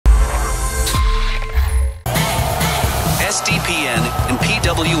SDPN and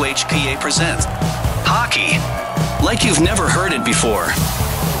PWHPA present hockey like you've never heard it before.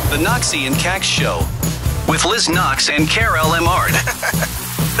 The Knoxy and Kax Show with Liz Knox and Karell Ambrose.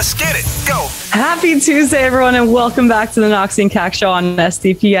 Let's get it. Go. Happy Tuesday, everyone, and welcome back to the Knoxy and Kax Show on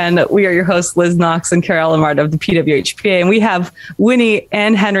SDPN. We are your hosts, Liz Knox and Karell Ambrose of the PWHPA, and we have Winnie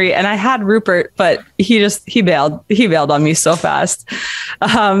and Henry. And I had Rupert, but he bailed. He bailed on me so fast.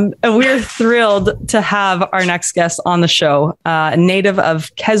 And we're thrilled to have our next guest on the show, a native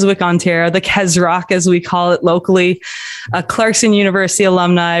of Keswick, Ontario, the Kesrock, as we call it locally, a Clarkson University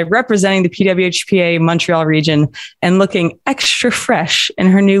alumni representing the PWHPA Montreal region and looking extra fresh in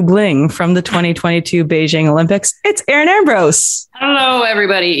her new bling from the 2022 Beijing Olympics. It's Erin Ambrose. Hello,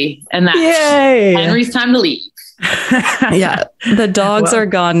 everybody. And that's Yay. Henry's time to leave. Yeah, the dogs are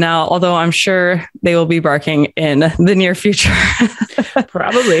gone now, although I'm sure they will be barking in the near future.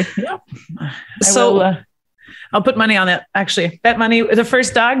 Probably. Yeah. So I'll put money on it, actually. Bet money. The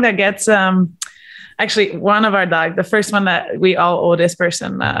first dog that gets, actually one of our dogs, the first one that we all owe this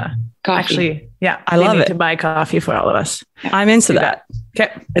person, coffee. Actually, yeah. I love it. To buy coffee for all of us. I'm into that.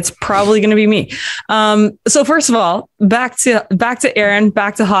 Okay. It's probably going to be me. So first of all, back to Erin,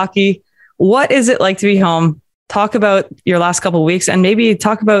 back to hockey. What is it like to be home? Talk about your last couple of weeks and maybe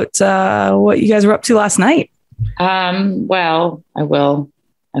talk about what you guys were up to last night. Well, I will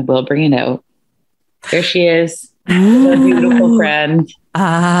bring it out. There she is. A beautiful friend.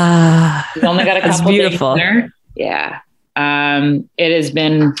 She's only got a couple beautiful. days in her. Yeah. It has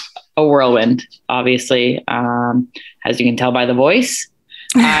been a whirlwind, obviously. As you can tell by the voice.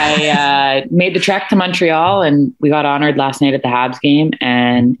 I made the trek to Montreal and we got honored last night at the Habs game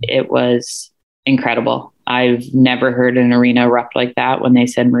and it was incredible. I've never heard an arena erupt like that when they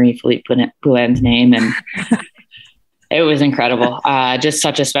said Marie-Philippe Poulin's name, and it was incredible. Just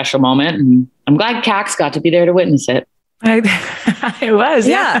such a special moment. And I'm glad Kax got to be there to witness it. It was,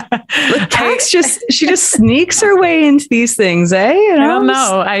 yeah. Kax she just sneaks her way into these things, eh? You know?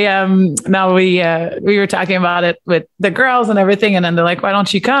 I don't know. Now we were talking about it with the girls and everything, and then they're like, "Why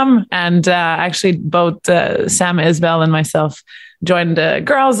don't you come?" And actually, both Sam Isbell and myself joined the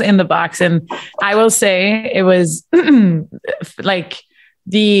girls in the box, and I will say it was like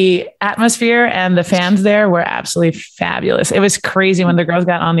the atmosphere and the fans there were absolutely fabulous. It was crazy when the girls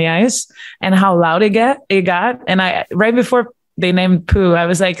got on the ice and how loud it got. And I, right before they named Pooh, I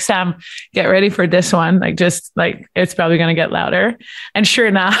was like, Sam, get ready for this one. Like, just like, it's probably going to get louder. And sure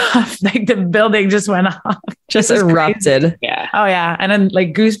enough, like the building just went off. Just erupted. Crazy. Yeah. Oh yeah. And then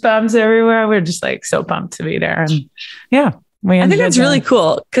like goosebumps everywhere. We were just like so pumped to be there. And yeah. I think that's really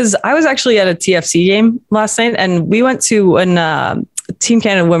cool because I was actually at a TFC game last night and we went to when Team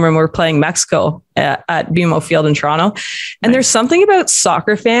Canada women were playing Mexico at BMO Field in Toronto. And there's something about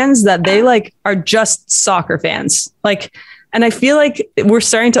soccer fans that they like are just soccer fans. Like, and I feel like we're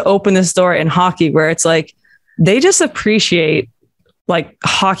starting to open this door in hockey where it's like, they just appreciate like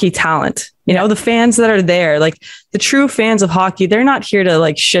hockey talent, you know, the fans that are there, like the true fans of hockey, they're not here to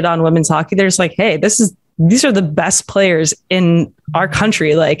like shit on women's hockey. They're just like, hey, these are the best players in our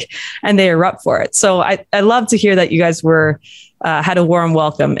country, like, and they erupt for it. So I love to hear that you guys had a warm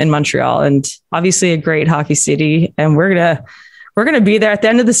welcome in Montreal and obviously a great hockey city. And we're going to be there at the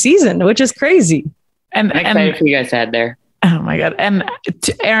end of the season, which is crazy. And I'm excited for you guys to head there. Oh my God. And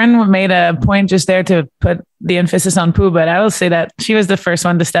Erin made a point just there to put the emphasis on Pooh, but I will say that she was the first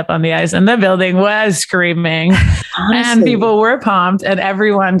one to step on the ice and the building was screaming. Honestly. And people were pumped and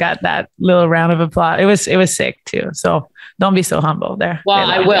everyone got that little round of applause. It was sick too. So don't be so humble there.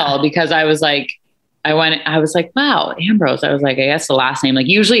 Well, I will, because I was like, wow, Ambrose. I was like, I guess the last name, like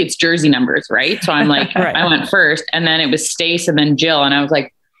usually it's jersey numbers, right? So I'm like, right. I went first and then it was Stace and then Jill. And I was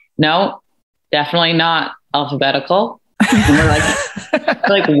like, no, definitely not alphabetical. And we're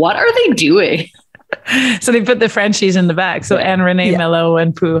like, what are they doing? So they put the Frenchies in the back. So Anne, Renee, Mello,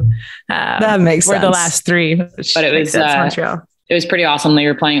 and Pooh. That makes sense. Were the last three. But it was Montreal. It was pretty awesome. They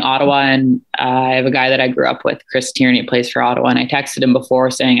were playing Ottawa, and I have a guy that I grew up with, Chris Tierney, plays for Ottawa, and I texted him before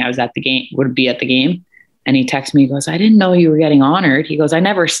saying I was at the game, would be at the game. And he texted me, he goes, I didn't know you were getting honored. He goes, I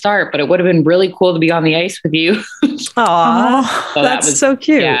never start, but it would have been really cool to be on the ice with you. Aww, so that's so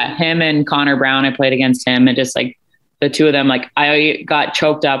cute. Yeah, him and Connor Brown, I played against him, and just like the two of them, like I got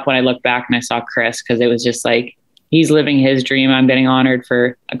choked up when I looked back and I saw Chris, because it was just like, he's living his dream. I'm getting honored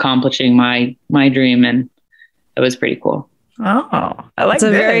for accomplishing my dream. And it was pretty cool. Oh, I like it's a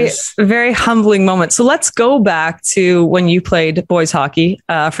this. very, very humbling moment. So let's go back to when you played boys hockey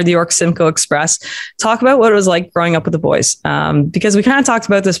for the York Simcoe Express. Talk about what it was like growing up with the boys, because we kind of talked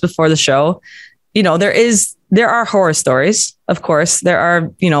about this before the show. You know, there is there are horror stories, of course. There are,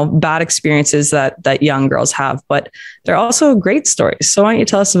 bad experiences that young girls have, but there are also great stories. So why don't you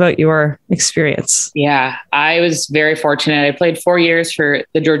tell us about your experience? Yeah, I was very fortunate. I played 4 years for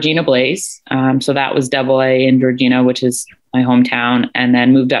the Georgina Blaze. So that was AA in Georgina, which is my hometown, and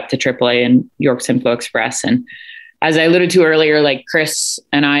then moved up to AAA in York Simcoe Express. And as I alluded to earlier, like Chris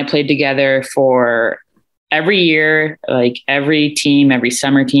and I played together for every year, like every team, every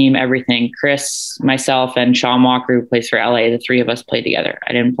summer team, everything. Chris, myself, and Sean Walker, who plays for LA, the three of us played together.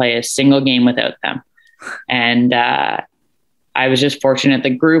 I didn't play a single game without them. And I was just fortunate. The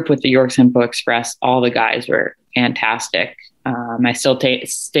group with the York Simcoe Express, all the guys were fantastic. I still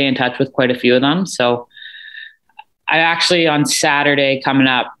stay in touch with quite a few of them. So I actually, on Saturday coming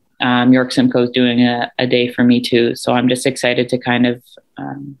up, York Simcoe is doing a day for me too. So I'm just excited to kind of,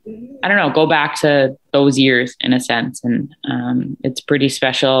 go back to those years in a sense. And it's pretty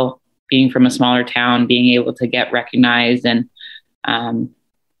special being from a smaller town, being able to get recognized. And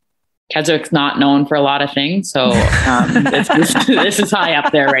Keswick's not known for a lot of things. So this is high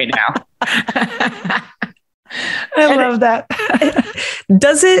up there right now. I love that.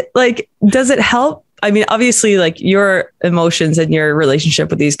 Does it help? I mean, obviously, like your emotions and your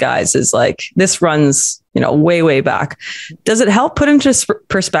relationship with these guys is like, this runs, way, way back. Does it help put into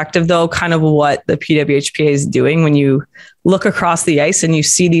perspective though, kind of what the PWHPA is doing when you look across the ice and you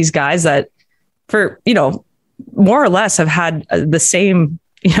see these guys that for, more or less have had the same,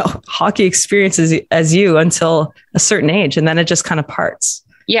 hockey experiences as you until a certain age. And then it just kind of parts.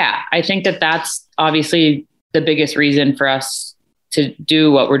 Yeah. I think that's obviously the biggest reason for us to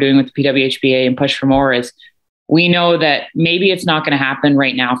do what we're doing with the PWHPA and push for more is we know that maybe it's not going to happen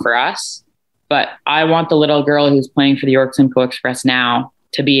right now for us, but I want the little girl who's playing for the York Simcoe Express now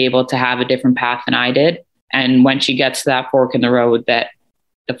to be able to have a different path than I did. And when she gets to that fork in the road, that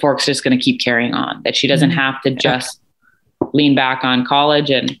the fork's just going to keep carrying on, that she doesn't have to just lean back on college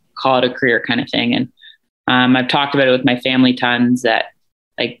and call it a career kind of thing. And I've talked about it with my family tons that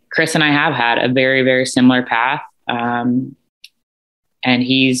like Chris and I have had a very, very similar path. And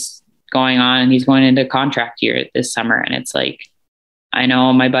he's going on and he's going into contract year this summer. And it's like, I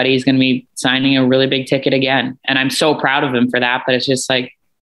know my buddy's going to be signing a really big ticket again. And I'm so proud of him for that. But it's just like,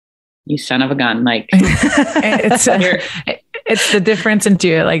 you son of a gun. Like it's the difference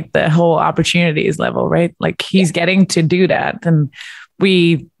into like the whole opportunities level, right? Like he's getting to do that. And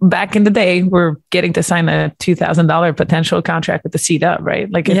we, back in the day, were getting to sign a $2,000 potential contract with the CW,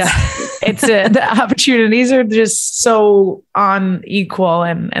 right? Like it's the opportunities are just so unequal,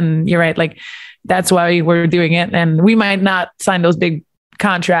 and you're right. Like that's why we're doing it, and we might not sign those big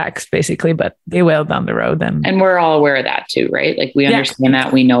contracts basically, but they will down the road. And we're all aware of that too, right? Like we understand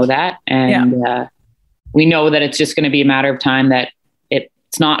that, we know that, and we know that it's just going to be a matter of time that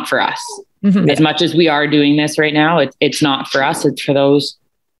it's not for us. Mm-hmm. As much as we are doing this right now, it's not for us. It's for those.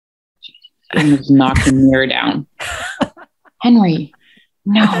 I'm just knocking the mirror down. Henry,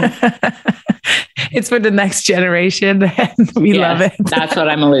 no. It's for the next generation, and we love it. That's what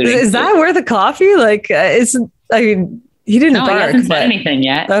I'm alluding to. Is that worth a coffee? Like, he didn't bark. He hasn't said anything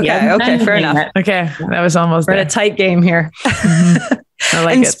yet. Okay, fair enough. Yet. Okay, that was almost. We're in a tight game here. Mm-hmm. I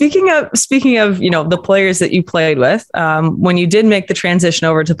like and it. speaking of, the players that you played with, when you did make the transition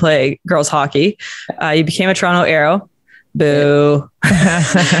over to play girls hockey, you became a Toronto Arrow. Boo.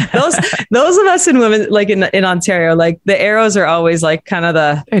 those of us in women, like in Ontario, like the Arrows are always like kind of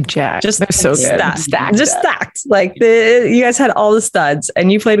they're jacked. Just they're so stacked. Like you guys had all the studs,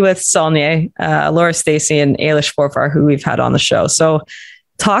 and you played with Saulnier, Laura Stacey, and Ailish Forfar, who we've had on the show. So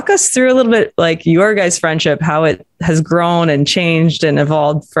talk us through a little bit, like your guys' friendship, how it has grown and changed and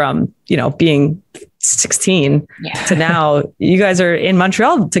evolved from, being 16 to now. You guys are in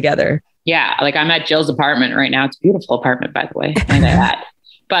Montreal together. Yeah. Like I'm at Jill's apartment right now. It's a beautiful apartment, by the way.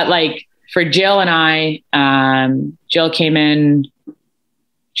 But like for Jill and I, Jill came in,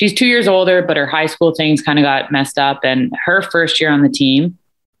 she's 2 years older, but her high school things kind of got messed up. And her first year on the team,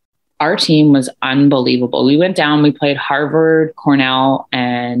 our team was unbelievable. We went down, we played Harvard, Cornell,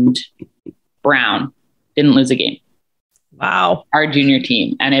 and Brown. Didn't lose a game. Wow. Our junior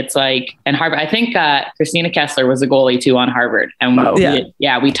team. And it's like, and Harvard, I think Christina Kessler was the goalie too on Harvard. And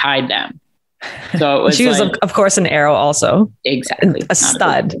we tied them. So it was she was, of course, an Arrow also. Exactly. A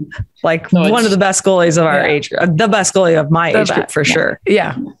stud. One of the best goalies of our age, the best goalie of my age group for sure.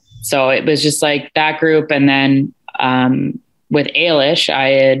 Yeah. So it was just like that group. And then with Ailish, I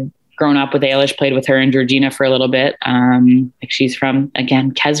had grown up with Ailish, played with her in Georgina for a little bit. She's from,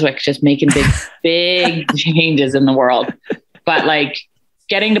 again, Keswick, just making big changes in the world. But like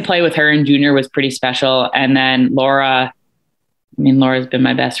getting to play with her in junior was pretty special. And then Laura's been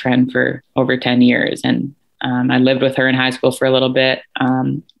my best friend for over 10 years. And I lived with her in high school for a little bit.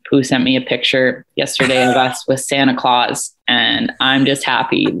 Pooh sent me a picture yesterday of us with Santa Claus, and I'm just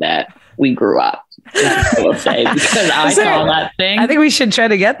happy that we grew up. I will say, because I saw that thing. I think we should try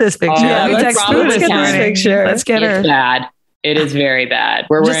to get this picture. Let's get this picture. Let's get her. It's bad. It is very bad.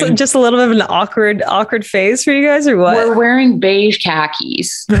 We're wearing just a little bit of an awkward phase for you guys, or what? We're wearing beige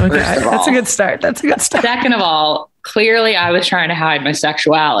khakis. Okay. That's a good start. Second of all, clearly I was trying to hide my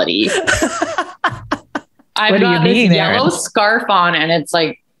sexuality. I've got this yellow scarf on, and it's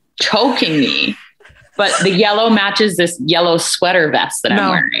like choking me. But the yellow matches this yellow sweater vest that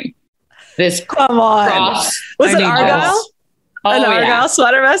I'm wearing. This come on. Was it Argyle? An Argyle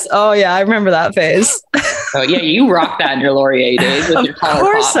sweater vest? Oh yeah, I remember that phase. Oh yeah, you rocked that in your Laurier days with your color pop. Of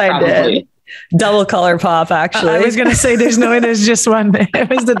course I did. Double color pop, actually. I was going to say there's just one. It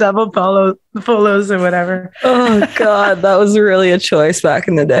was the double polos or whatever. Oh God, that was really a choice back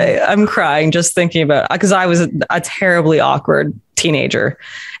in the day. I'm crying just thinking about it because I was a terribly awkward teenager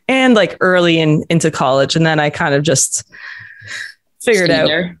and like early into college. And then I kind of just figured out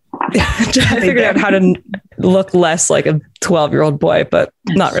how to look less like a 12-year-old boy, but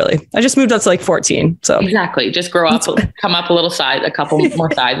not really. I just moved up to like 14. So exactly. Just grow up, come up a little size, a couple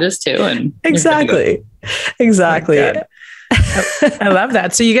more sizes too. And exactly. Oh, I love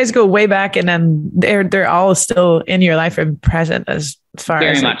that. So you guys go way back, and then they're all still in your life and present as far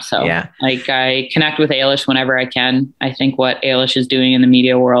very as much so. Yeah. Like I connect with Ailish whenever I can. I think what Ailish is doing in the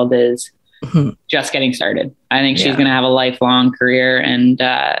media world is just getting started. I think she's going to have a lifelong career. And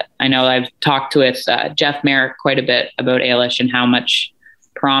I know I've talked with Jeff Merrick quite a bit about Ailish and how much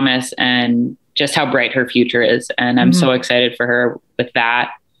promise and just how bright her future is. And I'm so excited for her with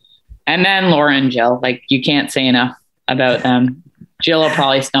that. And then Laura and Jill, like you can't say enough about them. Jill will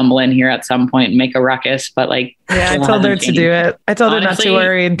probably stumble in here at some point and make a ruckus, but like, I told her to do it. I told her not to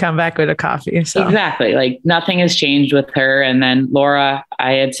worry and come back with a coffee. So exactly. Like nothing has changed with her. And then Laura,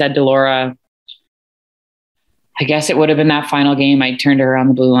 I had said to Laura, I guess it would have been that final game. I turned to her on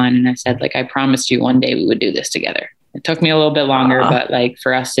the blue line and I said, like, I promised you one day we would do this together. It took me a little bit longer, but like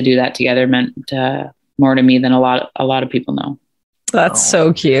for us to do that together meant more to me than a lot of people know. That's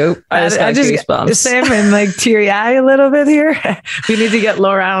so cute. I just got goosebumps. Same and like teary eye a little bit here. We need to get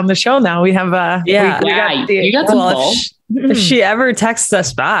Laura on the show now. We have you got some pull. If she ever texts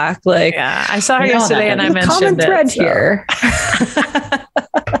us back, like I saw her yesterday and I mentioned common thread here.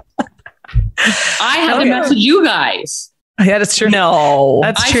 I had to message you guys. Yeah, that's true. No,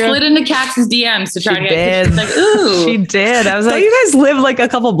 that's true. I slid into Kax's DMs to try to get like, ooh. She did. I was like, you guys live like a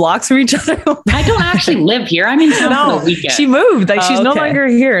couple blocks from each other. I don't actually live here. I'm in town for the weekend. She moved. Like she's no longer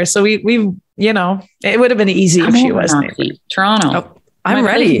here. So we it would have been easy if she was Toronto. Oh, I'm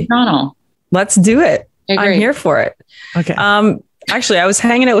ready. Toronto. Let's do it. Okay, I'm here for it. Okay. Actually, I was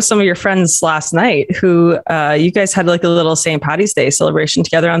hanging out with some of your friends last night who you guys had like a little St. Paddy's Day celebration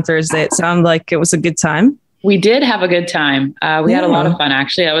together on Thursday. It sounded like it was a good time. We did have a good time. We had a lot of fun,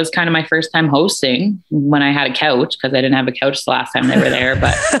 actually. That was kind of my first time hosting when I had a couch because I didn't have a couch the last time they were there.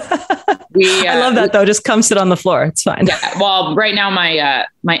 But I love that, though. Just come sit on the floor. It's fine. Yeah, well, right now, my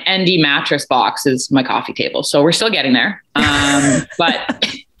ND mattress box is my coffee table. So we're still getting there. But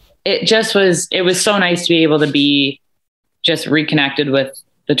it was so nice to be able to be just reconnected with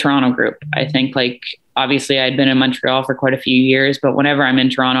the Toronto group. I think like, obviously I'd been in Montreal for quite a few years, but whenever I'm in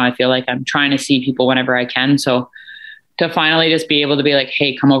Toronto, I feel like I'm trying to see people whenever I can. So to finally just be able to be like,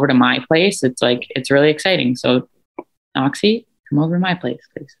 hey, come over to my place. It's like, it's really exciting. So Knoxy, come over to my place,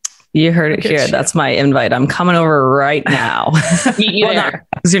 please. You heard it here. That's my invite. I'm coming over right now. Meet you there.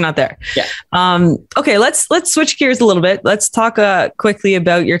 Because you're not there. Yeah. Okay. Let's switch gears a little bit. Let's talk quickly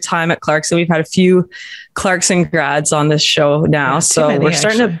about your time at Clarkson. We've had a few Clarkson grads on this show now. So we're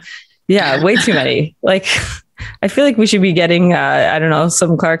starting to, way too many. Like, I feel like we should be getting, I don't know,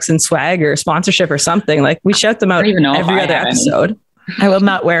 some Clarkson swag or sponsorship or something. Like we shout them out every other episode. I will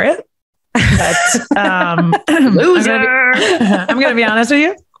not wear it. But, loser. I'm going to be honest with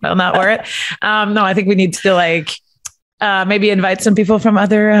you. I'll not wear it. No, I think we need to like maybe invite some people from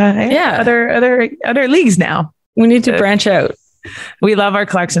other leagues now. We need to branch out. We love our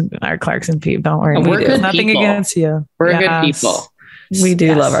Clarkson people. Don't worry. We're good nothing people. Against you. We're good people. We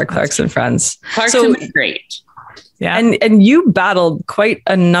do love our Clarkson friends. Clarkson is great. Yeah. And you battled quite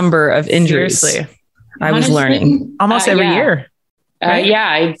a number of injuries. Seriously. I was learning almost every year. Right?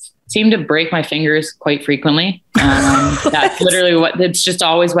 I seem to break my fingers quite frequently. That's literally it's just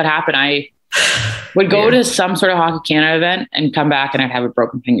always what happened. I would go to some sort of Hockey Canada event and come back and I'd have a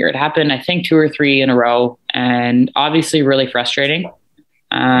broken finger. It happened, I think 2 or 3 in a row, and obviously really frustrating.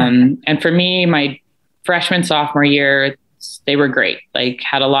 And for me, my freshman, sophomore year, they were great. Like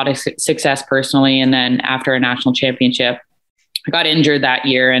had a lot of success personally. And then after a national championship, I got injured that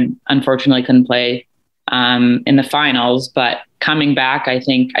year and unfortunately couldn't play in the finals, but coming back, I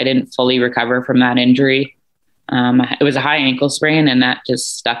think I didn't fully recover from that injury. It was a high ankle sprain and that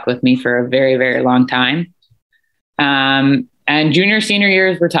just stuck with me for a very, very long time. And junior, senior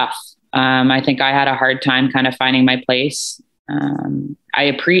years were tough. I think I had a hard time kind of finding my place. I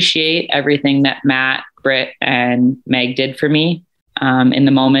appreciate everything that Matt, Britt, and Meg did for me. In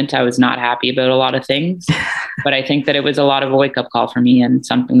the moment, I was not happy about a lot of things, but I think that it was a lot of a wake-up call for me and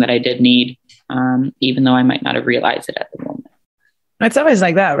something that I did need, even though I might not have realized it at the moment. It's always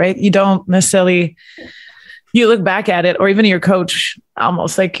like that, right? You don't necessarily, you look back at it, or even your coach,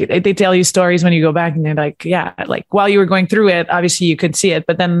 almost like they tell you stories when you go back and they're like, yeah, like while you were going through it, obviously you could see it,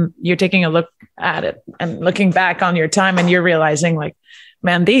 but then you're taking a look at it and looking back on your time and you're realizing like,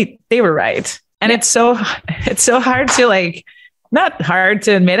 man, they were right. And it's so hard to like, not hard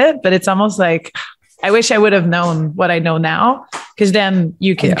to admit it, but it's almost like, I wish I would have known what I know now, because then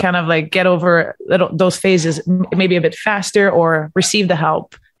you can kind of like get over those phases maybe a bit faster or receive the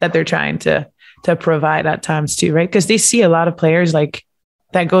help that they're trying to provide at times too, right? Because they see a lot of players like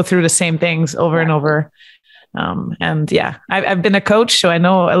that go through the same things over and over. And yeah, I've been a coach, so I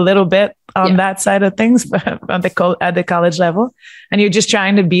know a little bit on that side of things, but at the college level, and you're just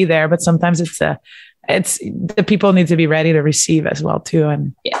trying to be there. But sometimes it's the people need to be ready to receive as well too.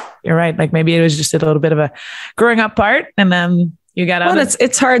 And you're right. Like maybe it was just a little bit of a growing up part, and then you got out. Well,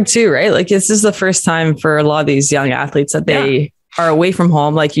 it's hard too, right? Like this is the first time for a lot of these young athletes that they are away from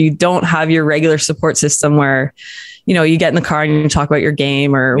home. Like you don't have your regular support system where, you know, you get in the car and you talk about your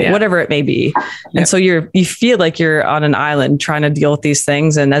game or whatever it may be. And so you feel like you're on an island trying to deal with these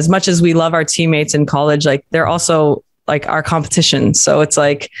things. And as much as we love our teammates in college, like they're also like our competition. So it's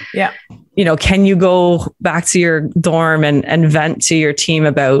like, you know, can you go back to your dorm and vent to your team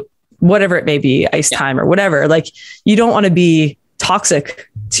about whatever it may be, ice time or whatever? Like you don't want to be toxic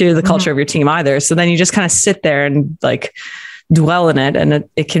to the culture of your team either. So then you just kind of sit there and like dwell in it. And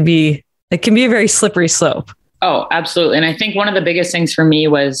it can be a very slippery slope. Oh, absolutely. And I think one of the biggest things for me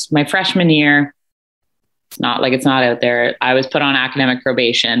was my freshman year. It's not out there. I was put on academic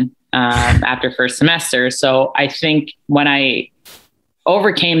probation after first semester. So I think when I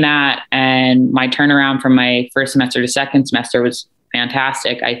overcame that and my turnaround from my first semester to second semester was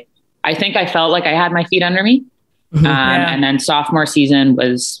fantastic. I think I felt like I had my feet under me. And then sophomore season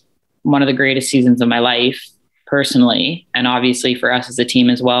was one of the greatest seasons of my life personally. And obviously for us as a team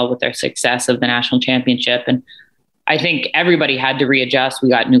as well, with our success of the national championship. And I think everybody had to readjust. We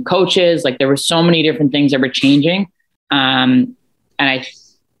got new coaches. Like there were so many different things that were changing. And I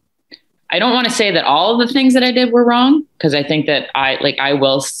don't want to say that all of the things that I did were wrong, because I think that I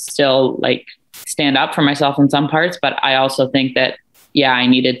will still like stand up for myself in some parts, but I also think that, I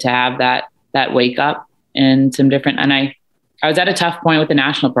needed to have that wake up and some different, and I was at a tough point with the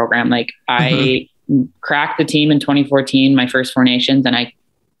national program. Like I cracked the team in 2014, my first 4 nations, and I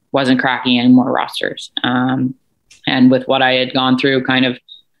wasn't cracking any more rosters. And with what I had gone through kind of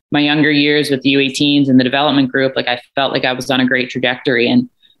my younger years with the U18s and the development group, like I felt like I was on a great trajectory. And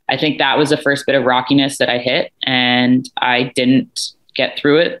I think that was the first bit of rockiness that I hit, and I didn't get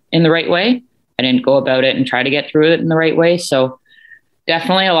through it in the right way. I didn't go about it and try to get through it in the right way. So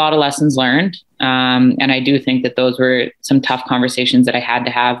definitely a lot of lessons learned. And I do think that those were some tough conversations that I had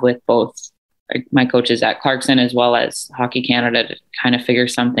to have with both my coaches at Clarkson as well as Hockey Canada to kind of figure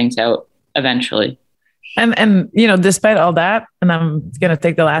some things out eventually. And you know, despite all that, and I'm going to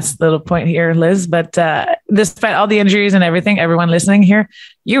take the last little point here, Liz, but despite all the injuries and everything, everyone listening here,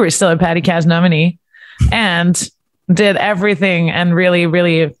 you were still a Patty Kaz nominee and did everything and really,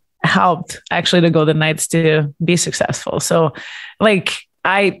 really helped actually to Golden Knights to be successful. So like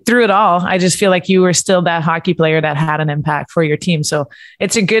through it all, I just feel like you were still that hockey player that had an impact for your team. So I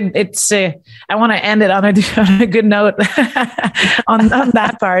want to end it on a good note on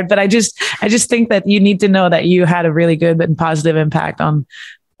that part. But I just think that you need to know that you had a really good and positive impact on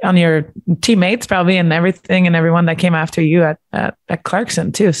your teammates probably, and everything and everyone that came after you at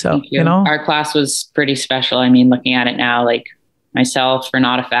Clarkson too. So, you know, our class was pretty special. I mean, looking at it now, like myself,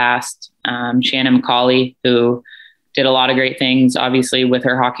 Renata Fast, Shannon McCauley, who did a lot of great things, obviously, with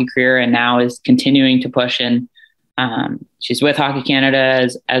her hockey career, and now is continuing to push. And she's with Hockey Canada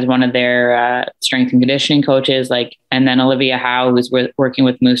as one of their strength and conditioning coaches. Like, and then Olivia Howe, who's working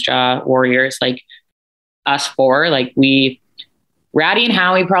with Moose Jaw Warriors. Like us four, like Ratty and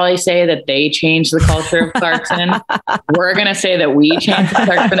Howie probably say that they changed the culture of Clarkson. We're gonna say that we changed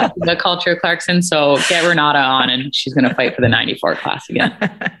the culture of Clarkson. So get Renata on, and she's gonna fight for the '94 class again.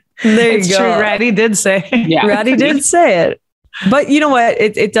 There you It's go. true. Ratty did say. Yeah. Ratty did say it. But you know what?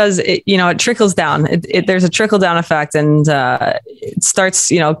 It does. It trickles down. There's a trickle down effect, and it starts.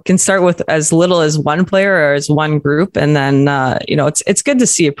 Can start with as little as one player or as one group, and then it's good to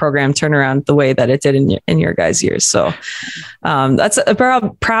see a program turn around the way that it did in your guys' years. So that's a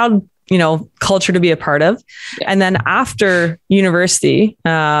proud culture to be a part of. Yeah. And then after university,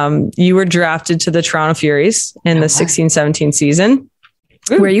 you were drafted to the Toronto Furies in the 16-17 season,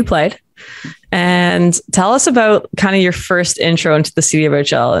 where you played. And tell us about kind of your first intro into the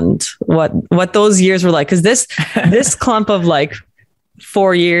CWHL and what those years were like. Because this clump of like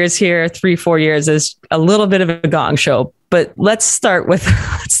 4 years here, 4 years is a little bit of a gong show. But let's start with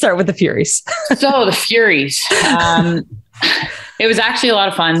the Furies. So the Furies, it was actually a lot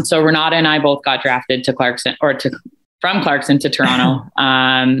of fun. So Renata and I both got drafted to Clarkson from Clarkson to Toronto.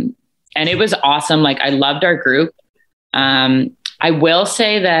 And it was awesome. Like I loved our group. I will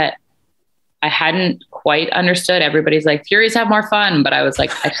say that I hadn't quite understood. Everybody's like, Furies have more fun. But I was like,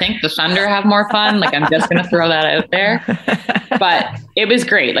 I think the Thunder have more fun. Like, I'm just going to throw that out there. But it was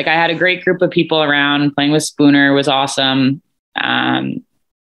great. Like I had a great group of people around. Playing with Spooner was awesome.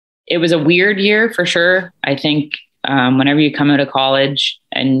 It was a weird year for sure. I think whenever you come out of college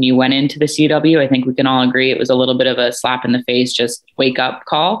and you went into the CW, I think we can all agree it was a little bit of a slap in the face, just wake up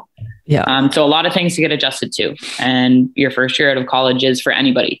call. Yeah. So a lot of things to get adjusted to. And your first year out of college is for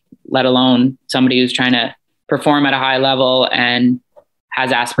anybody, let alone somebody who's trying to perform at a high level and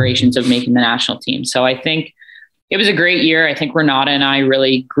has aspirations of making the national team. So I think it was a great year. I think Renata and I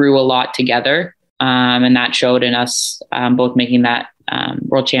really grew a lot together. And that showed in us both making that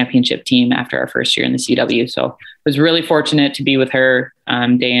world championship team after our first year in the CW. So I was really fortunate to be with her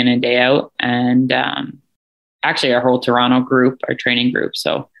day in and day out. And actually our whole Toronto group, our training group.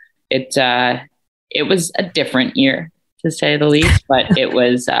 So it was a different year, to say the least, but it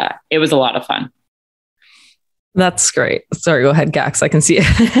was a lot of fun. That's great. Sorry, go ahead, Kax. I can see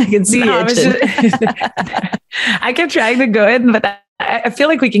it. I can see it. I kept trying to go in, but I feel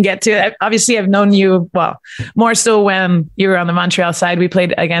like we can get to it. Obviously, I've known you, well, more so when you were on the Montreal side. We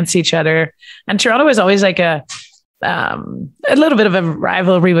played against each other, and Toronto was always like a little bit of a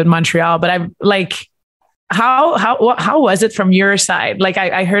rivalry with Montreal. But I'm like, how was it from your side? Like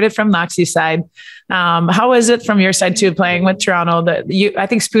I heard it from Knoxy's side. How was it from your side too, playing with Toronto? I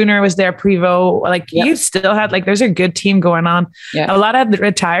think Spooner was there Prevo. Like you still had there's a good team going on. Yeah. A lot had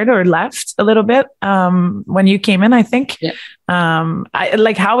retired or left a little bit when you came in, I think. Yeah.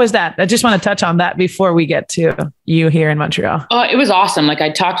 How was that? I just want to touch on that before we get to you here in Montreal. Oh, it was awesome. Like I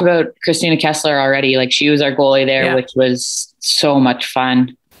talked about Christina Kessler already. Like she was our goalie there, which was so much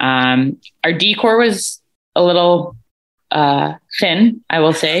fun. Our decor was a little thin, I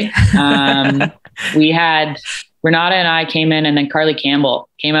will say. We had Renata and I came in, and then Carly Campbell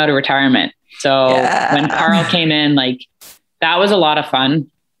came out of retirement. So when Karell came in, like that was a lot of fun.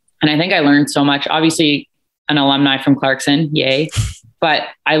 And I think I learned so much. Obviously an alumni from Clarkson, yay. But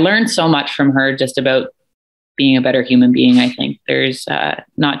I learned so much from her just about being a better human being. I think there's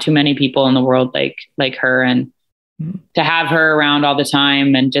not too many people in the world like her, and to have her around all the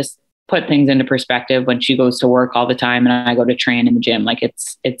time and just put things into perspective when she goes to work all the time and I go to train in the gym. Like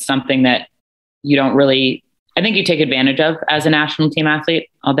it's something that you don't really, I think you take advantage of as a national team athlete,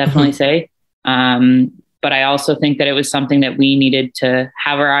 I'll definitely say. But I also think that it was something that we needed to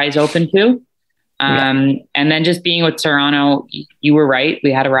have our eyes open to. And then just being with Toronto, you were right.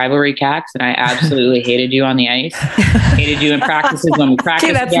 We had a rivalry, Kax, and I absolutely hated you on the ice. Hated you in practices when we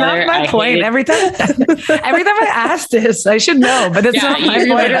practiced that's together. Not my point. Every time I ask this, I should know, but it's not my point.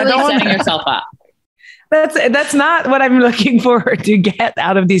 You're literally setting yourself up. That's not what I'm looking forward to get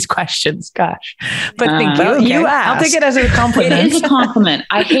out of these questions. Gosh, but thank you. Okay. You I'll take it as a compliment. It is a compliment.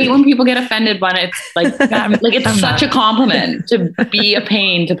 I hate when people get offended when it's like it's such a compliment to be a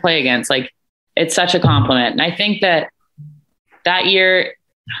pain to play against. Like it's such a compliment. And I think that year,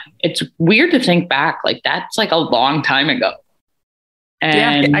 it's weird to think back. Like that's like a long time ago.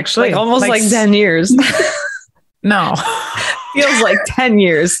 And actually almost like 10 years. No, feels like 10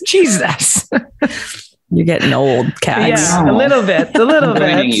 years. Jesus. You're getting old, Kax. Yeah, a little bit.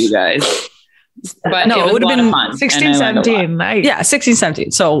 You guys. But no, it would have been fun, 16, 17. Yeah, 16,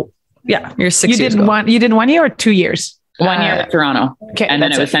 17. So yeah, you're 6 years ago. You did 1 year or 2 years? 1 year with Toronto. Okay, and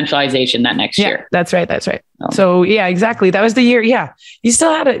then it was centralization that next year. That's right. So yeah, exactly. That was the year. Yeah. You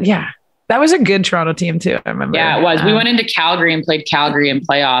still had it. Yeah. That was a good Toronto team too. I remember. Yeah, it was. We went into Calgary and played Calgary in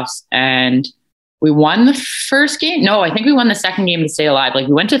playoffs, and we won the first game. No, I think we won the second game to stay alive. Like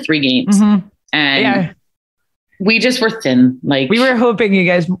we went to 3 games and we just were thin. Like we were hoping you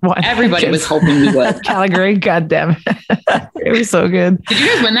guys won. Everybody was hoping we would. Calgary, goddamn. It was so good. Did you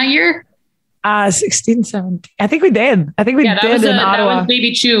guys win that year? 16, 17. I think we did. I think we did in Ottawa. That was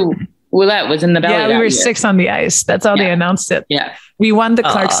Baby Chew. Ouellette was in the belly. Yeah, we were 6 on the ice. That's how they announced it. Yeah. We won the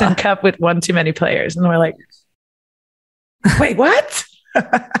Clarkson Cup with one too many players. And we're like, wait, what?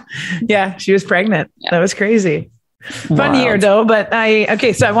 Yeah, she was pregnant. Yeah. That was crazy. Fun year though, but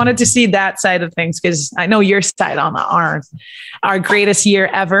so I wanted to see that side of things because I know your side on our greatest year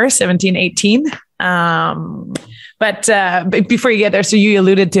ever, 17-18. But before you get there, so you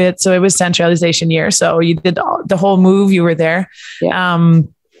alluded to it. So it was centralization year. So you did the whole move. You were there. Yeah.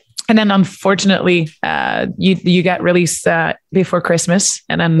 And then unfortunately, you got released before Christmas.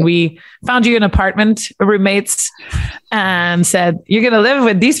 And then we found you an apartment, roommates, and said, you're going to live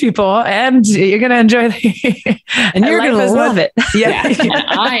with these people and you're going to enjoy it. And you're going to love it. Yeah. And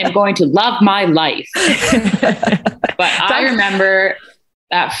I am going to love my life. But I remember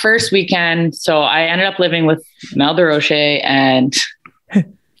that first weekend. So I ended up living with Mel DeRoche and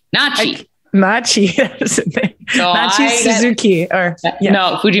Nachi. Nachi Suzuki or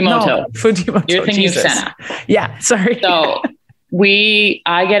no, Fujimoto. No, Fujimoto. You're thinking of Senna. Yeah, sorry. So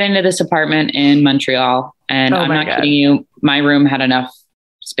I get into this apartment in Montreal, and I'm not kidding you. My room had enough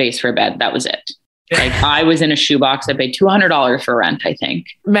space for a bed. That was it. Like I was in a shoebox. I paid $200 for rent, I think.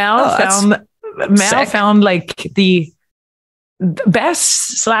 Mel found like the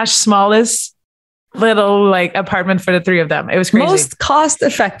best / smallest little like apartment for the three of them. It was crazy. Most cost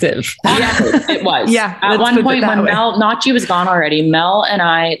effective. Yeah, it was. Yeah. At one point when Nachi was gone already, Mel and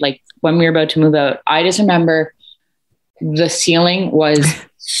I, like when we were about to move out, I just remember the ceiling was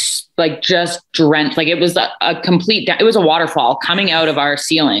like just drenched. Like it was it was a waterfall coming out of our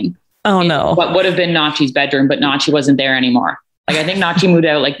ceiling. Oh no. What would have been Nachi's bedroom, but Nachi wasn't there anymore. Like I think Nachi moved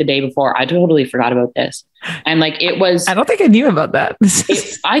out like the day before. I totally forgot about this. And like it was, I don't think I knew about that.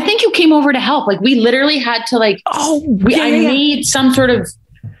 I think you came over to help. Like we literally had to like, I made some sort of,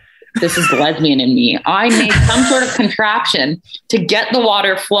 this is the lesbian in me. I made some sort of contraption to get the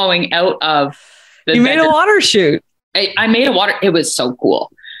water flowing out of the You made a water chute. I made a water. It was so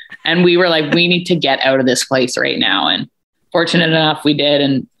cool. And we were like, we need to get out of this place right now. And fortunate enough we did.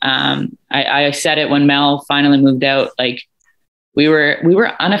 And I said it when Mel finally moved out, like we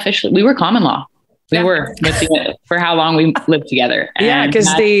were unofficially, we were common law. We were for how long we lived together. Yeah, because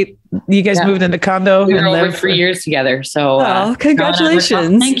you guys moved into condo. We were over 3 years together. So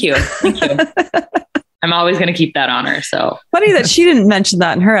congratulations. Thank you. I'm always going to keep that honor. So funny that she didn't mention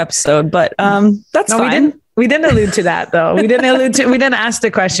that in her episode, but that's fine. We didn't allude to that though. We didn't ask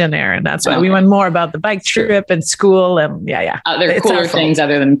the question, Erin. That's why we went more about the bike trip and school and there are cooler things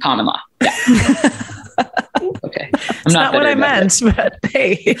other than common law. Yeah. Okay. It's not what I meant, but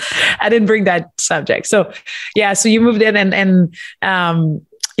hey, I didn't bring that subject. So so you moved in and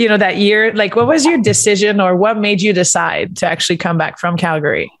that year, like what was your decision or what made you decide to actually come back from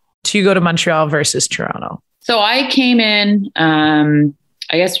Calgary to go to Montreal versus Toronto? So I came in, I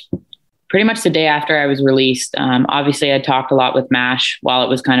guess pretty much the day after I was released. Obviously I talked a lot with MASH while it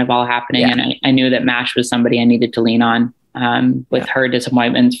was kind of all happening. Yeah. And I knew that MASH was somebody I needed to lean on with her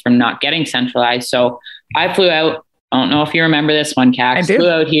disappointments from not getting centralized. So I flew out. I don't know if you remember this one, Kax. I do. Flew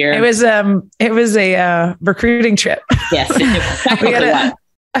out here. It was a recruiting trip. Yes. We had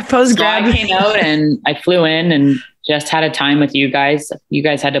a post-grad. So I came out and I flew in and just had a time with you guys. You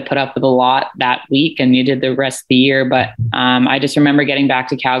guys had to put up with a lot that week and you did the rest of the year. But I just remember getting back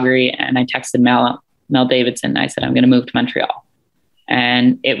to Calgary and I texted Mel Davidson. I said, I'm going to move to Montreal.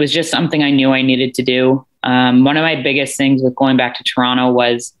 And it was just something I knew I needed to do. One of my biggest things with going back to Toronto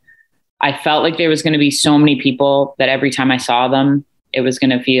was I felt like there was going to be so many people that every time I saw them, it was going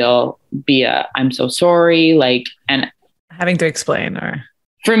to be I'm so sorry. Like, and having to explain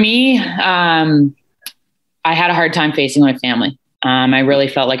for me, I had a hard time facing my family. I really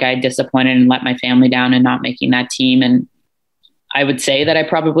felt like I had disappointed and let my family down and not making that team. And I would say that I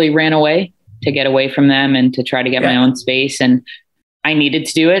probably ran away to get away from them and to try to get my own space. And I needed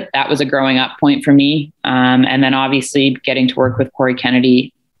to do it. That was a growing up point for me. And then obviously getting to work with Corey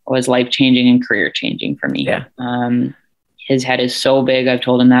Kennedy was life-changing and career-changing for me. Yeah. His head is so big. I've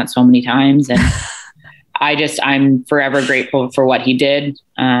told him that so many times. And I'm forever grateful for what he did.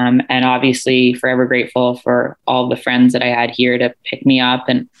 And obviously forever grateful for all the friends that I had here to pick me up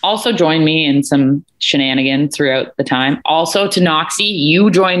and also join me in some shenanigans throughout the time. Also to Knoxy,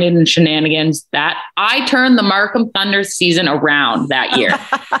 you joined in shenanigans that I turned the Markham Thunder season around that year.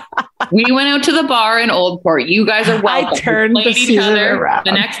 We went out to the bar in Old Port. You guys are welcome. I turned the season around.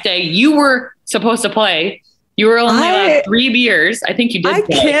 The next day you were supposed to play You were only allowed 3 beers. I think you did. I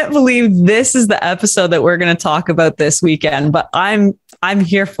can't believe this is the episode that we're going to talk about this weekend, but I'm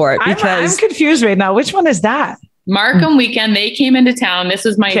here for it because I'm confused right now. Which one is that? Markham weekend. They came into town. This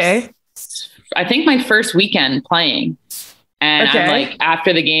was I think my first weekend playing. And I'm like,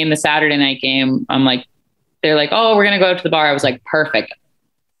 after the game, the Saturday night game, I'm like, they're like, oh, we're going to go out to the bar. I was like, perfect.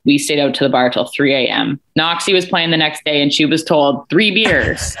 We stayed out to the bar till 3 a.m. Knoxy was playing the next day and she was told 3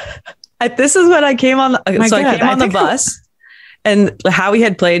 beers. This is when I came on. I came on the bus and Howie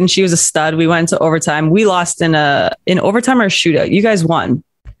had played and she was a stud. We went to overtime. We lost in overtime or a shootout. You guys won.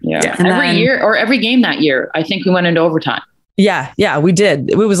 Yeah. Every game that year, I think we went into overtime. Yeah, we did.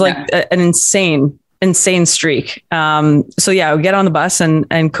 It was like an insane streak. So yeah, we get on the bus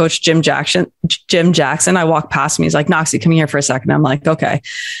and Coach Jim Jackson, I walk past me. He's like, Knoxy, come here for a second. I'm like, okay.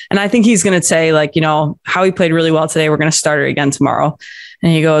 And I think he's going to say like, how he played really well today. We're going to start her again tomorrow.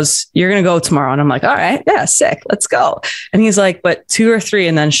 And he goes, you're going to go tomorrow. And I'm like, all right, yeah, sick. Let's go. And he's like, but 2 or 3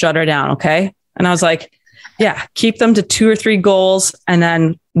 and then shut her down. Okay. And I was like, yeah, keep them to 2 or 3 goals. And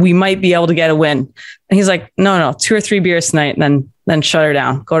then we might be able to get a win. And he's like, no, 2 or 3 beers tonight. And then shut her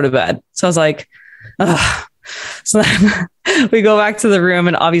down, go to bed. So I was like, ugh. So then we go back to the room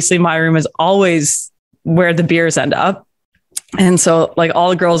and obviously my room is always where the beers end up. And so like all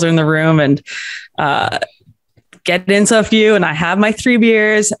the girls are in the room and, get into a few and I have my 3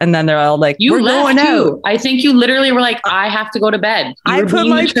 beers and then they're all like, we're going out. I think you literally were like, I have to go to bed. I put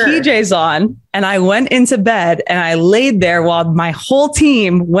my PJs on and I went into bed and I laid there while my whole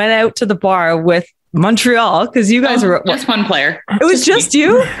team went out to the bar with Montreal because you guys were just one player. It was just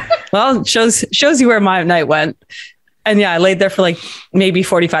you. Well, shows you where my night went. And yeah, I laid there for like maybe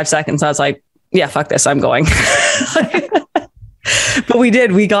 45 seconds. I was like, yeah, fuck this. I'm going. But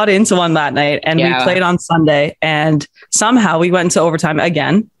we got into one that night and we played on Sunday and somehow we went into overtime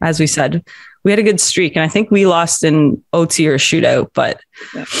again. As we said, we had a good streak and I think we lost in OT or shootout, but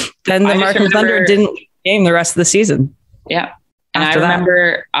then the Markham Thunder didn't game the rest of the season. Yeah. And I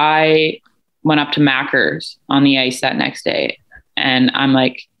remember I went up to Mackers on the ice that next day and I'm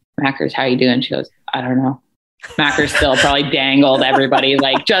like, Mackers, how you doing? She goes, I don't know. Mackers still probably dangled everybody,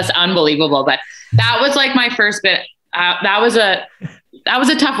 like just unbelievable. But that was like my first bit. That was a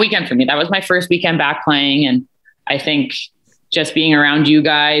tough weekend for me. That was my first weekend back playing. And I think just being around you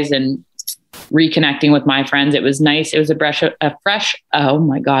guys and reconnecting with my friends, it was nice. It was a breath of fresh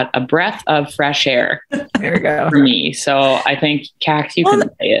air. There we go. For me. So I think Kax, you can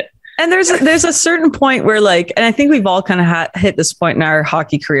say it. And there's a certain point where like, and I think we've all kind of hit this point in our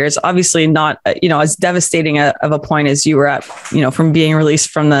hockey careers, obviously not, as devastating of a point as you were at, from being released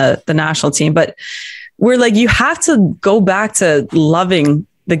from the national team, but we're like, you have to go back to loving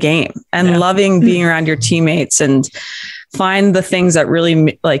the game and loving being around your teammates and find the things that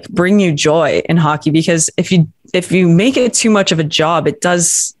really like bring you joy in hockey. Because if you make it too much of a job, it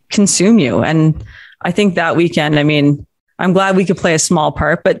does consume you. And I think that weekend, I mean, I'm glad we could play a small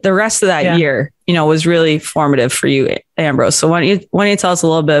part, but the rest of that year, was really formative for you, Ambrose. So why don't you tell us a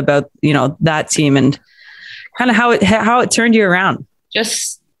little bit about, that team and kind of how it turned you around?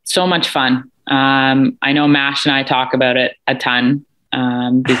 Just so much fun. I know Mash and I talk about it a ton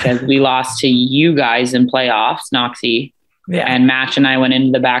because we lost to you guys in playoffs, Knoxy. Yeah. And Mash and I went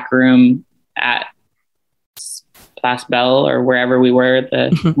into the back room at Place Bell or wherever we were,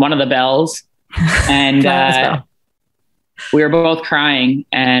 one of the bells. And we were both crying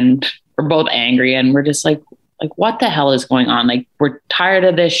and we're both angry and we're just like, what the hell is going on? Like, we're tired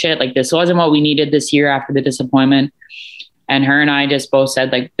of this shit. Like, this wasn't what we needed this year after the disappointment. And her and I just both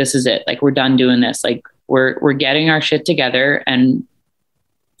said, like, this is it. Like, we're done doing this. Like, we're getting our shit together. And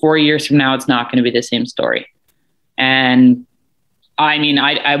 4 years from now, it's not going to be the same story. And I mean,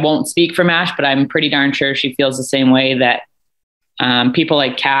 I won't speak for Mash, but I'm pretty darn sure she feels the same way that people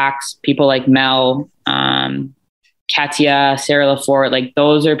like Kax, people like Mel, Katya, Sarah Lafort, like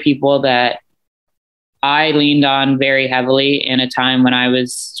those are people that I leaned on very heavily in a time when I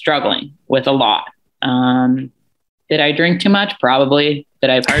was struggling with a lot. Did I drink too much? Probably. Did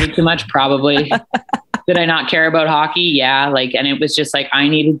I party too much? Probably. Did I not care about hockey? Yeah. Like, and it was just like, I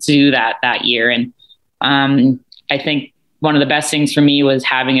needed to do that year. And I think one of the best things for me was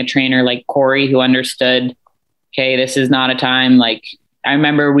having a trainer like Corey who understood, okay, this is not a time. Like, I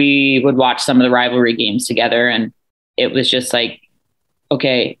remember we would watch some of the rivalry games together and it was just like,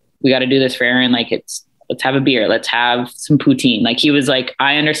 okay, we got to do this for Erin. Like, let's have a beer. Let's have some poutine. Like, he was like,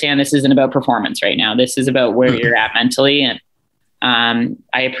 I understand this isn't about performance right now. This is about where you're at mentally. And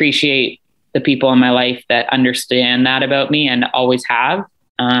I appreciate the people in my life that understand that about me and always have,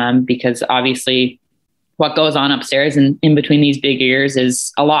 because obviously what goes on upstairs and in between these big years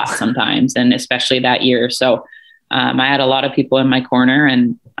is a lot sometimes, and especially that year. So I had a lot of people in my corner,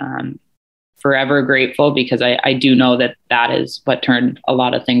 and forever grateful, because I do know that is what turned a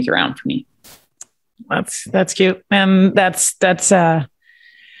lot of things around for me. That's cute. And that's nice.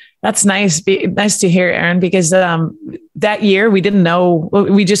 Nice to hear, Erin, because that year we didn't know,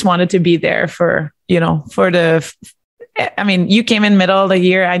 we just wanted to be there for you came in middle of the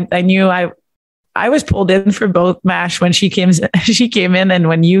year. I knew I was pulled in for both MASH when she came in, and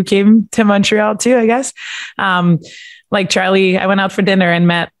when you came to Montreal too, I guess. Like Charlie, I went out for dinner and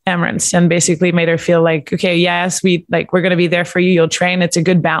met Emrance and basically made her feel like, okay, yes, we're going to be there for you. You'll train. It's a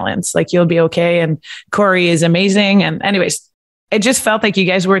good balance. Like, you'll be okay. And Corey is amazing. And anyways, it just felt like you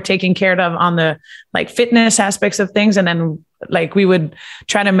guys were taken care of on the like fitness aspects of things. And then like we would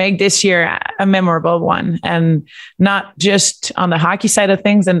try to make this year a memorable one, and not just on the hockey side of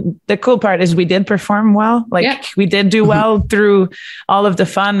things. And the cool part is we did perform well. Like we did do well through all of the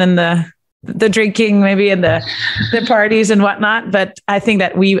fun and the drinking maybe, and the parties and whatnot. But I think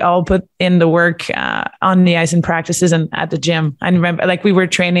that we all put in the work on the ice and practices and at the gym. I remember like we were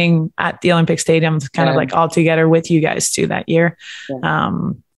training at the Olympic Stadium kind of like all together with you guys too that year.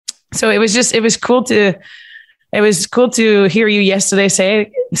 Yeah. So it was cool to hear you yesterday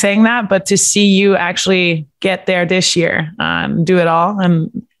saying that, but to see you actually get there this year and do it all.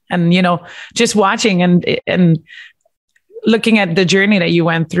 And, just watching and looking at the journey that you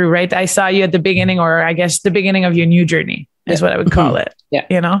went through, right? I saw you at the beginning, or I guess the beginning of your new journey is what I would call it. Yeah.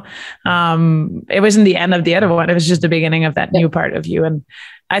 It wasn't the end of the other one. It was just the beginning of that new part of you. And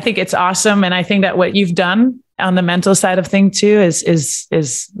I think it's awesome. And I think that what you've done on the mental side of things too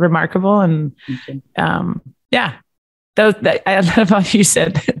is remarkable. And I love how you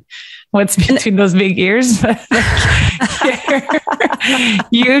said what's between those big ears.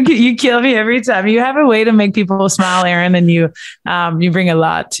 You kill me every time. You have a way to make people smile, Erin, and you bring a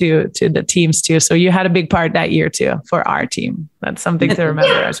lot to the teams too. So you had a big part that year too for our team. That's something to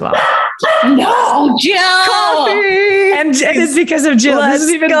remember as well. No, Jill. Coffee! And it's because of Jill. This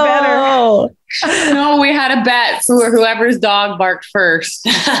is even better. No, we had a bet for whoever's dog barked first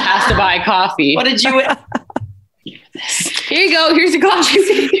has to buy coffee. What did you win? Here you go. Here's your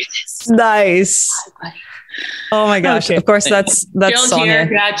coffee. Nice. Oh my gosh. Okay. Of course, that's Jill's Sonia.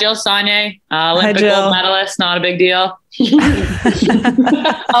 Here. Yeah, Jill Sonia, Olympic gold medalist. Not a big deal.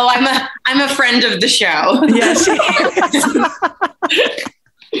 I'm a friend of the show. Yes.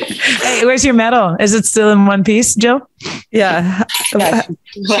 Hey, where's your medal? Is it still in one piece, Jill? Yeah. She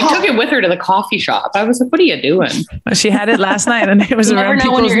took it with her to the coffee shop. I was like, "What are you doing?" She had it last night, and it was you around never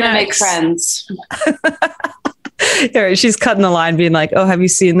know when people's you're going to make necks. friends. Yeah, she's cutting the line, being like, "Oh, have you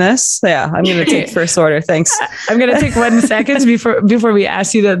seen this? Yeah, I'm going to take first order. Thanks." I'm going to take 1 second before we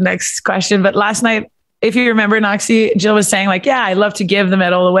ask you the next question. But last night, if you remember, Knoxy, Jill was saying like, "Yeah, I love to give the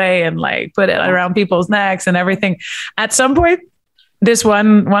medal away and like put it around people's necks and everything." At some point, this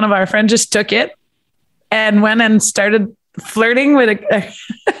one of our friends just took it and went and started flirting with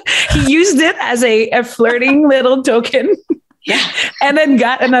he used it as a flirting little token. Yeah. And then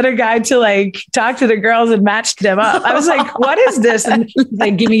got another guy to like talk to the girls and match them up. I was like, what is this? And he's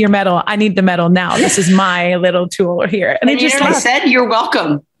like, give me your medal. I need the medal now. This is my little tool here. And you know what I said? You're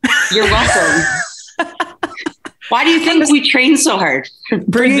welcome. You're welcome. Why do you think we train so hard?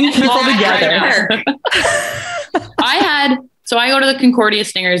 Bringing people together. So I go to the Concordia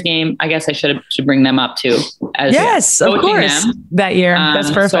Stingers game. I guess I should bring them up too. Yes, of course. That year. That's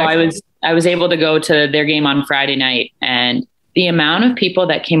perfect. So I was able to go to their game on Friday night, and the amount of people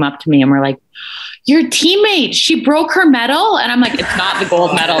that came up to me and were like, "Your teammate, she broke her medal." And I'm like, "It's not the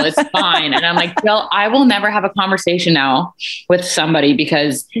gold medal. It's fine." And I'm like, "Well, I will never have a conversation now with somebody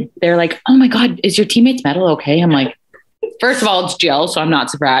because they're like, 'Oh my God, is your teammate's medal okay?'" I'm like, first of all, it's Jill, so I'm not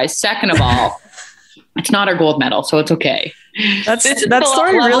surprised. Second of all, it's not her gold medal, so it's okay. That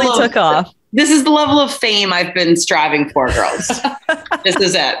story really took off. This is the level of fame I've been striving for, girls. This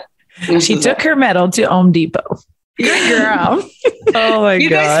is it. She took her medal to Home Depot. Good girl. Oh my God. You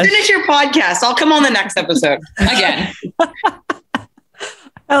guys finish your podcast. I'll come on the next episode again.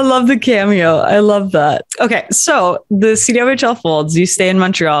 I love the cameo. I love that. Okay. So the CWHL folds, you stay in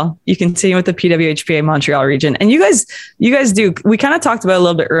Montreal, you continue with the PWHPA Montreal region. And you guys do, we kind of talked about it a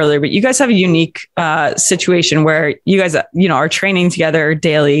little bit earlier, but you guys have a unique situation where you guys, are training together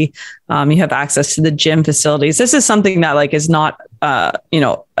daily. You have access to the gym facilities. This is something that like is not, a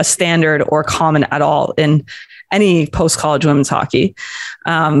standard or common at all in any post-college women's hockey.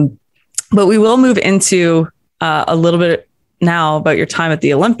 But we will move into a little bit now about your time at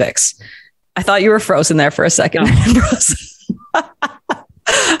the Olympics. I thought you were frozen there for a second. No.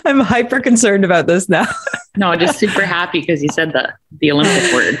 I'm hyper concerned about this now. No, just super happy because you said the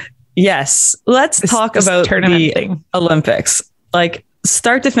Olympic word. Yes. Let's talk about the thing. Olympics. Like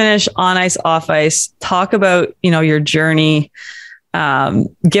start to finish, on ice, off ice. Talk about, your journey.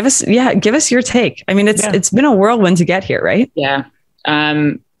 Give us your take. I mean, it's been a whirlwind to get here, right? Yeah.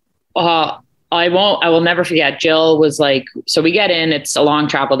 I will never forget. Jill was like, so we get in, it's a long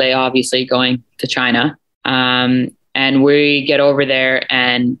travel day, obviously going to China. And we get over there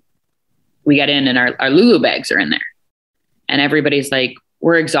and we get in and our Lulu bags are in there and everybody's like,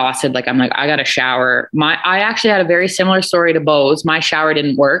 we're exhausted. Like, I'm like, I got to shower. I actually had a very similar story to Bo's. My shower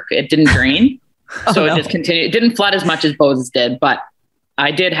didn't work. It didn't drain. So it just continued. It didn't flood as much as Bo's did, but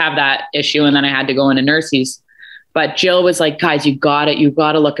I did have that issue. And then I had to go into Nurse's. But Jill was like, guys, you got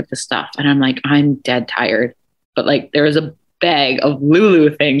to look at the stuff. And I'm like, I'm dead tired. But like, there was a bag of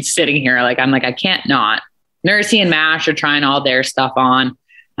Lulu things sitting here. Like, I'm like, I can't not. Nursey and Mash are trying all their stuff on.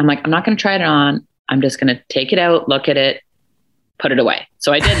 I'm like, I'm not going to try it on. I'm just going to take it out, look at it, put it away.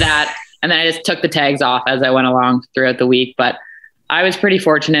 So I did that. And then I just took the tags off as I went along throughout the week. But I was pretty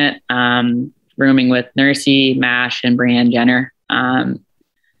fortunate rooming with Nursey, Mash, and Brianne Jenner.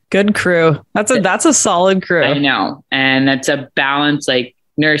 Good crew. That's a solid crew. I know. And that's a balance. Like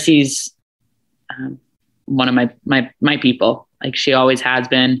Nursey's one of my people. Like she always has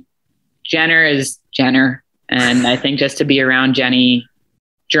been. Jenner is Jenner. And I think just to be around Jenny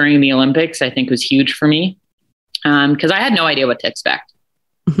during the Olympics, I think was huge for me. Because I had no idea what to expect,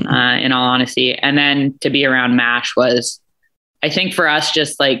 in all honesty. And then to be around Mash was, I think for us,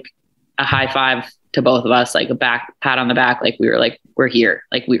 just like a high five to both of us, like a pat on the back. Like we were like, we're here,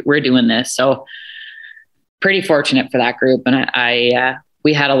 like we're doing this. So pretty fortunate for that group. And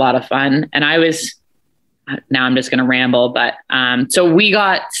we had a lot of fun and now I'm just going to ramble, but so we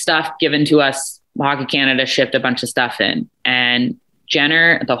got stuff given to us. Hockey Canada shipped a bunch of stuff in and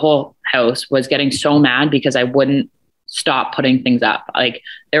Jenner, the whole house was getting so mad because I wouldn't stop putting things up. Like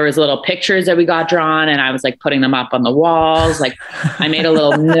there was little pictures that we got drawn and I was like putting them up on the walls. Like I made a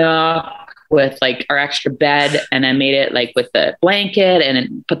little nook with like our extra bed and then made it like with the blanket and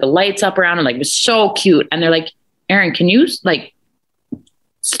then put the lights up around and like it was so cute. And they're like, Erin, can you like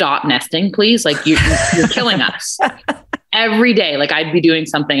stop nesting, please? Like you're killing us every day. Like I'd be doing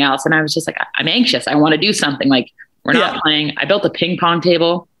something else. And I was just like, I'm anxious. I want to do something. Like we're not playing. I built a ping pong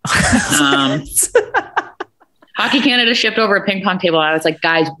table. Hockey Canada shipped over a ping pong table. I was like,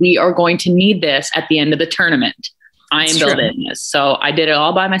 guys, we are going to need this at the end of the tournament. I am building this. So I did it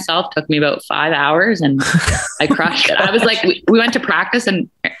all by myself. Took me about 5 hours and I crushed it. I was like, we went to practice and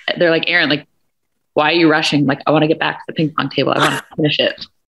they're like, Erin, like, why are you rushing? Like, I want to get back to the ping pong table. I want to finish it.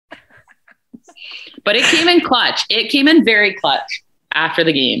 But it came in clutch. It came in very clutch after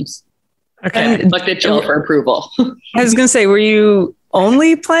the games. Okay. And looked at Jill for approval. I was going to say, were you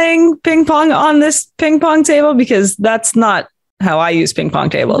only playing ping pong on this ping pong table? Because that's not how I use ping pong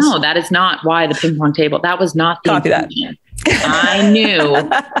tables. No, that is not why the ping pong table. That was not the copy that. I knew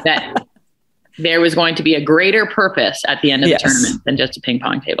that there was going to be a greater purpose at the end of the tournament than just a ping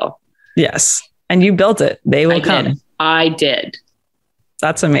pong table. Yes. And you built it. They will come. I did.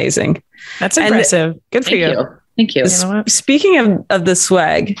 That's amazing. That's impressive. Good for you. Thank you. Speaking of the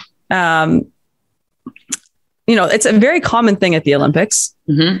swag, it's a very common thing at the Olympics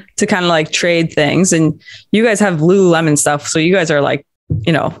to kind of like trade things. And you guys have Lululemon stuff. So you guys are like,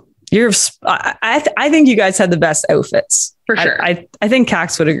 I think you guys had the best outfits. For sure. I think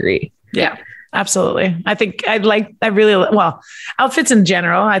Kax would agree. Yeah, absolutely. I think outfits in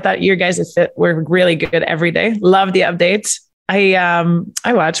general. I thought your guys' fit were really good every day. Love the updates. I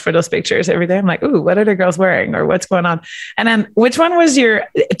watch for those pictures every day. I'm like, ooh, what are the girls wearing or what's going on? And then which one was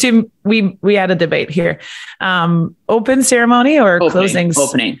we had a debate here. Open ceremony or closings?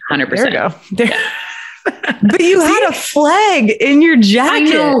 Opening, 100%. There we go. Yeah. But you had a flag in your jacket.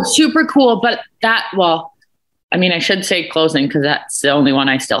 I know, super cool. But I should say closing because that's the only one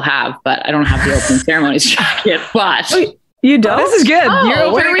I still have, but I don't have the opening ceremonies jacket. But you don't? This is good.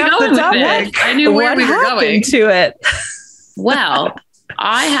 You're where are we going with it? I knew where we were going to it. Well,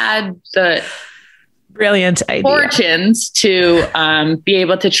 I had the brilliant idea. Fortunes to be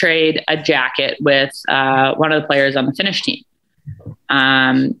able to trade a jacket with one of the players on the Finnish team.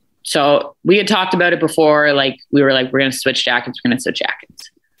 So we had talked about it before. Like we were like, we're going to switch jackets.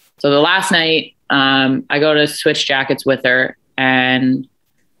 So the last night, I go to switch jackets with her and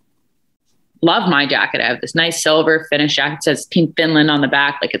love my jacket. I have this nice silver Finnish jacket. It says Team Finland on the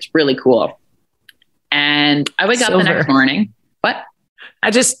back. Like it's really cool. And I wake up the next morning. What?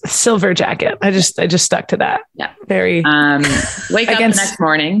 Silver jacket. I just stuck to that. Yeah. Very. Wake up the next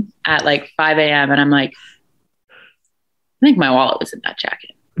morning at like 5 a.m. and I'm like, I think my wallet was in that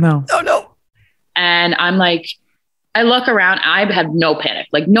jacket. No. Oh no. And I'm like, I look around, I have no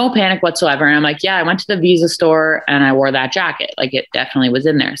panic whatsoever. And I'm like, yeah, I went to the Visa store and I wore that jacket. Like it definitely was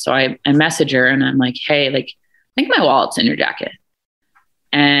in there. So I message her and I'm like, hey, like, I think my wallet's in your jacket.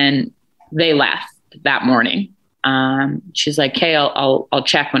 And they left that morning. She's like, hey, I'll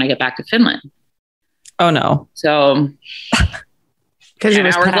check when I get back to Finland. Oh no. So 10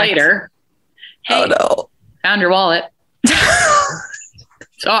 hours later, hey, oh no, found your wallet.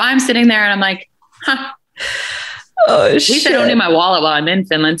 So I'm sitting there and I'm like, huh. Oh, at least I don't need my wallet while I'm in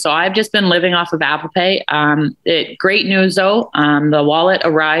Finland. So I've just been living off of Apple Pay. Great news though. The wallet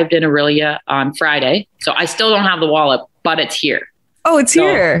arrived in Aurelia on Friday. So I still don't have the wallet, but it's here. Oh, it's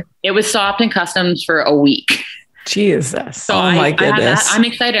here. It was stopped in customs for a week. Jesus. So my goodness. I'm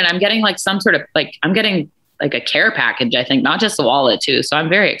excited. I'm getting like some sort of I'm getting like a care package, I think, not just the wallet too. So I'm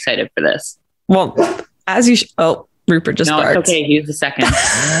very excited for this. Well, as you, Rupert just barked. It's okay. He's the second.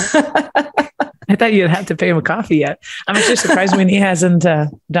 I thought you'd have to pay him a coffee yet. I'm actually surprised when he hasn't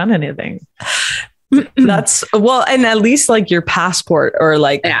done anything. That's and at least like your passport or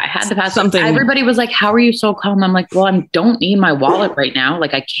like, yeah, I had the passport. Something. Everybody was like, how are you so calm? I'm like, well, I don't need my wallet right now.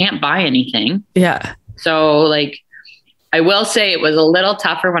 Like I can't buy anything. Yeah. So like, I will say it was a little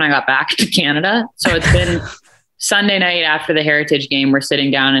tougher when I got back to Canada. So it's been Sunday night after the Heritage game. We're sitting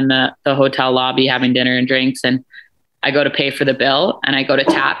down in the hotel lobby having dinner and drinks, and I go to pay for the bill and I go to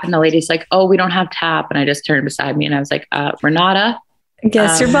tap and the lady's like, oh, we don't have tap. And I just turned beside me and I was like, Renata, I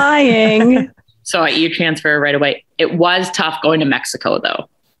guess you're buying. So I e-transfer right away. It was tough going to Mexico though.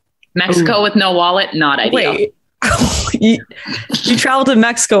 Mexico with no wallet, not ideal. Wait, you traveled to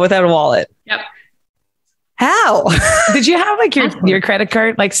Mexico without a wallet? Yep. How? Did you have like your credit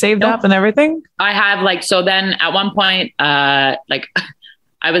card like saved up and everything? I have like, so then at one point, like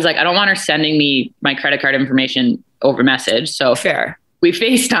I was like, I don't want her sending me my credit card information over message. So fair. We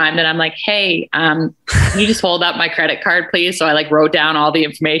FaceTimed and I'm like, hey, can you just hold up my credit card, please? So I like wrote down all the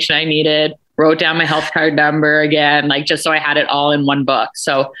information I needed, wrote down my health card number again, like just so I had it all in one book.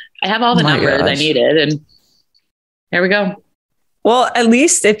 So I have all the numbers I needed and there we go. Well, at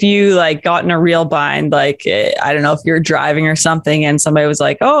least if you like got in a real bind, like, I don't know if you're driving or something and somebody was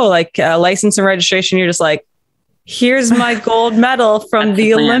like, oh, like license and registration. You're just like, here's my gold medal from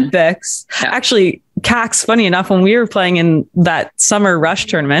the Olympics. Yeah. Actually, Kax, funny enough, when we were playing in that summer rush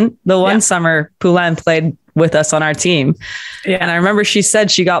tournament, the one summer Poulin played with us on our team. Yeah. And I remember she said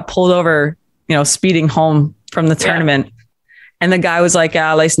she got pulled over, speeding home from the tournament. Yeah. And the guy was like,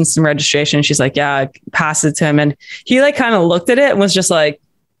 yeah, license and registration. She's like, yeah, pass it to him. And he like kind of looked at it and was just like,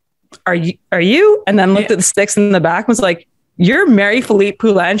 are you? And then looked at the sticks in the back and was like, you're Marie-Philippe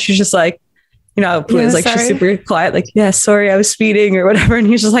Poulin. She's just like, Poulin's like, she's super quiet. Like, yeah, sorry, I was speeding or whatever. And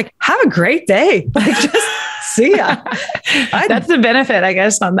he's just like, have a great day. Like, just see ya. That's the benefit, I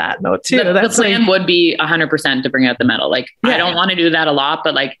guess, on that note too. The plan would be 100% to bring out the medal. Like, I don't want to do that a lot,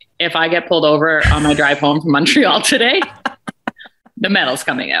 but like, if I get pulled over on my drive home from Montreal today, the medal's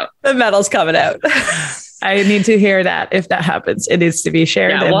coming out. The medal's coming out. I need to hear that. If that happens, it needs to be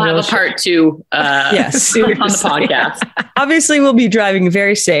shared. Yeah, we'll have a part 2 yes, on the podcast. Obviously, we'll be driving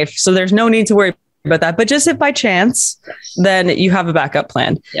very safe, so there's no need to worry about that. But just if by chance, then you have a backup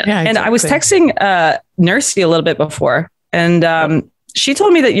plan. Yeah, and exactly. I was texting Nursey a little bit before, and she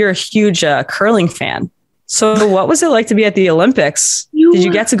told me that you're a huge curling fan. So what was it like to be at the Olympics? Did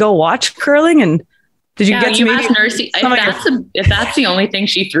you get to go watch curling? And did you get to meet Nursey? If that's the only thing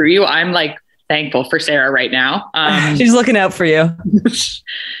she threw you, I'm like, thankful for Sarah right now. She's looking out for you.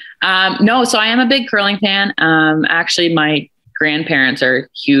 No, so I am a big curling fan. Actually, my grandparents are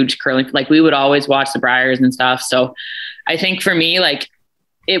huge curling. Like we would always watch the Briars and stuff. So I think for me, like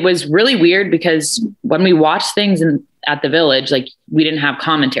it was really weird because when we watched things at the Village, like we didn't have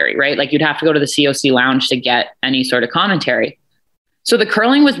commentary, right? Like you'd have to go to the COC lounge to get any sort of commentary. So the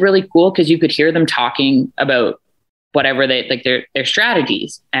curling was really cool because you could hear them talking about whatever they like their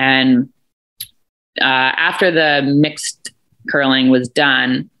strategies. And after the mixed curling was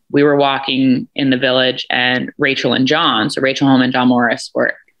done, we were walking in the Village and Rachel and John, so Rachel Holm and John Morris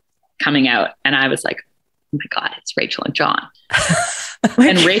were coming out. And I was like, oh my God, it's Rachel and John.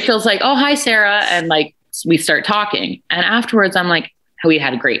 And Rachel's like, oh, hi, Sarah. And like, we start talking. And afterwards, I'm like, we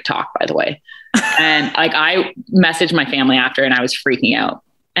had a great talk, by the way. And like, I messaged my family after and I was freaking out.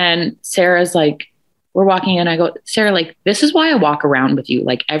 And Sarah's like, we're walking in. I go, Sarah, like, this is why I walk around with you.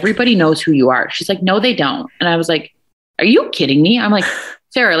 Like, everybody knows who you are. She's like, no, they don't. And I was like, are you kidding me? I'm like,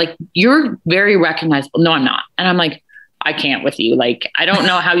 Sarah, like, you're very recognizable. No, I'm not. And I'm like, I can't with you. Like, I don't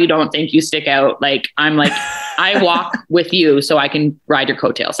know how you don't think you stick out. Like, I'm like, I walk with you so I can ride your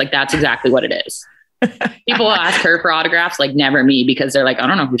coattails. Like, that's exactly what it is. People will ask her for autographs, like never me, because they're like, I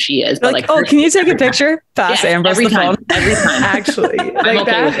don't know who she is. But like, oh, can you take a picture? Pass Ambrose every the time, phone. every time. Actually, I'm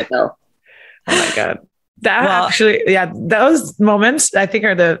okay with it though. Oh my God. Those moments I think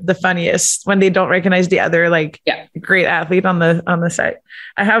are the funniest when they don't recognize the other great athlete on the side.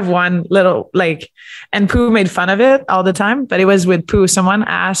 I have one little and Pooh made fun of it all the time, but it was with Pooh. Someone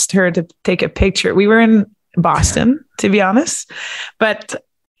asked her to take a picture. We were in Boston, to be honest, but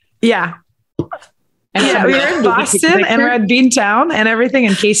yeah. We were in Boston and we're at Beantown and everything,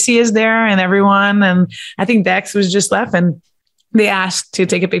 and Casey is there and everyone, and I think Dex was just left, and they asked to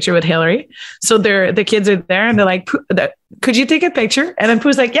take a picture with Hillary. So the kids are there and they're like, could you take a picture? And then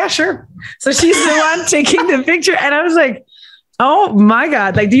Pooh's like, yeah, sure. So she's the one taking the picture. And I was like, oh my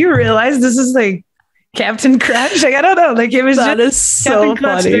God. Like, do you realize this is like Captain Crunch? Like, I don't know. Like, it was that is so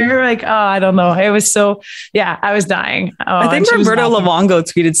funny. Like, oh, I don't know. It was so, I was dying. Oh, I think Roberto Luongo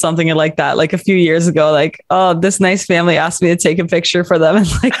tweeted something like that, like a few years ago, like, oh, this nice family asked me to take a picture for them. And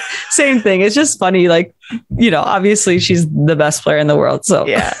like, same thing. It's just funny. Like, obviously she's the best player in the world. So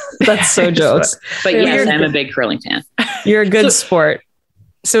yeah, that's so jokes. But yes, I'm a big curling fan. You're a good sport.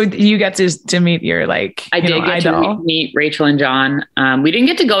 So you got to meet your I did get to meet Rachel and John. We didn't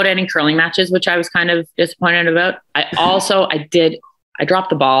get to go to any curling matches, which I was kind of disappointed about. I dropped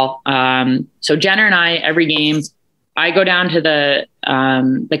the ball. So Jenner and I, every game, I go down to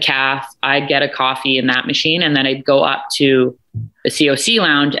the calf, I'd get a coffee in that machine, and then I'd go up to the COC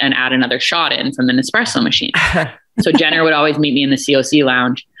lounge and add another shot in from the Nespresso machine. So Jenner would always meet me in the COC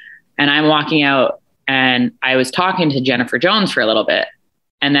lounge, and I'm walking out and I was talking to Jennifer Jones for a little bit.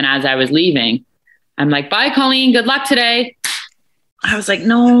 And then as I was leaving, I'm like, bye, Colleen. Good luck today. I was like,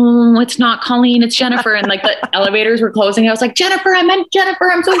 no, it's not Colleen. It's Jennifer. And like the elevators were closing. I was like, Jennifer, I meant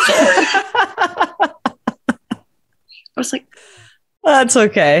Jennifer. I'm so sorry. I was like, that's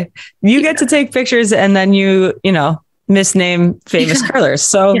okay. You get to take pictures and then you misname famous curlers.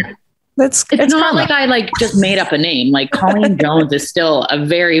 So it's not like I just made up a name. Like Colleen Jones is still a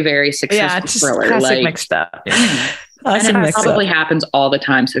very, very successful curler. Classic mixed up. Yeah. And it probably happens all the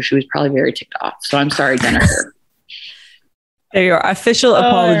time. So she was probably very ticked off. So I'm sorry, Jennifer. There you are. Official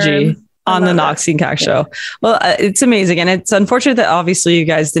apology on the Knoxy Kax show. Well, it's amazing. And it's unfortunate that obviously you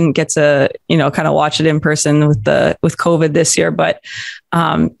guys didn't get to, kind of watch it in person with COVID this year, but,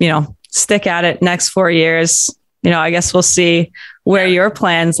 stick at it next 4 years. I guess we'll see where your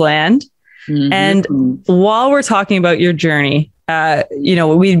plans land. Mm-hmm. And while we're talking about your journey,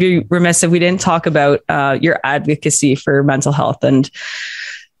 we'd be remiss if we didn't talk about your advocacy for mental health. And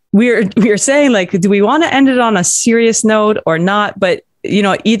we were saying, like, do we want to end it on a serious note or not? But,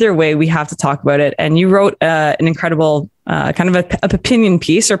 either way, we have to talk about it. And you wrote an incredible kind of an opinion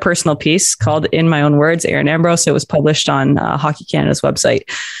piece or personal piece called In My Own Words, Erin Ambrose. It was published on Hockey Canada's website.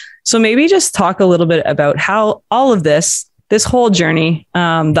 So maybe just talk a little bit about how all of this whole journey,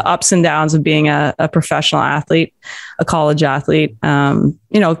 the ups and downs of being a professional athlete, a college athlete, kind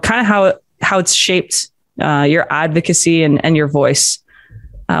of how it's shaped your advocacy and your voice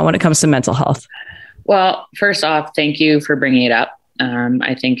when it comes to mental health. Well, first off, thank you for bringing it up.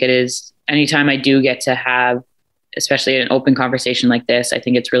 I think it is, anytime I do get to have, especially an open conversation like this, I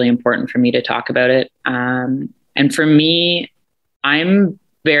think it's really important for me to talk about it. And for me, I'm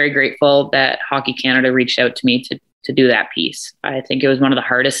very grateful that Hockey Canada reached out to me to do that piece. I think it was one of the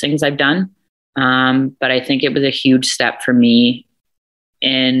hardest things I've done. But I think it was a huge step for me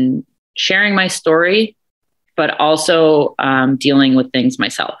in sharing my story, but also dealing with things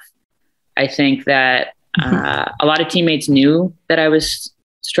myself. I think that a lot of teammates knew that I was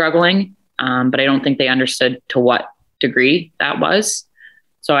struggling, but I don't think they understood to what degree that was.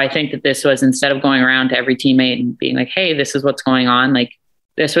 So I think that this was, instead of going around to every teammate and being like, hey, this is what's going on, like,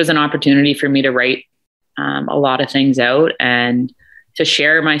 this was an opportunity for me to write a lot of things out and to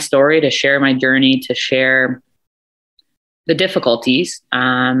share my story, to share my journey, to share the difficulties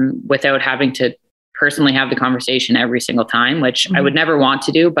without having to personally have the conversation every single time, which I would never want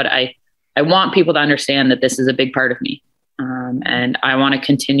to do. But I want people to understand that this is a big part of me. And I want to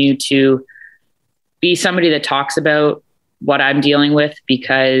continue to be somebody that talks about what I'm dealing with,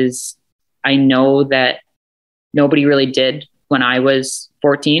 because I know that nobody really did when I was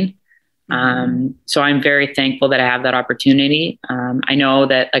 14. So I'm very thankful that I have that opportunity. I know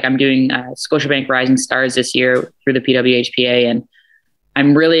that, like, I'm doing Scotiabank Rising Stars this year through the PWHPA, and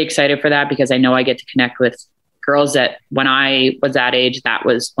I'm really excited for that because I know I get to connect with girls that when I was that age, that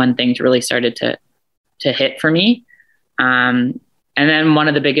was when things really started to hit for me. And then one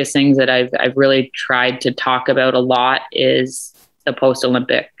of the biggest things that I've really tried to talk about a lot is the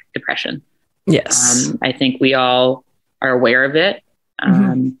post-Olympic depression. Yes. I think we all are aware of it.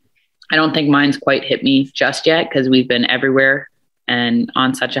 I don't think mine's quite hit me just yet because we've been everywhere and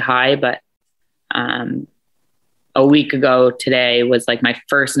on such a high. But a week ago today was like my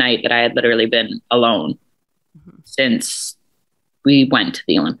first night that I had literally been alone since we went to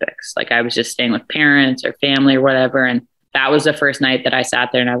the Olympics. Like I was just staying with parents or family or whatever. And that was the first night that I sat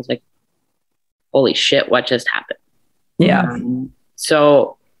there and I was like, holy shit, what just happened? Yeah.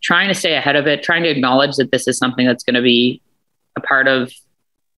 So trying to stay ahead of it, trying to acknowledge that this is something that's going to be a part of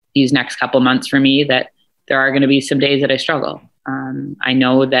these next couple months for me, that there are going to be some days that I struggle. I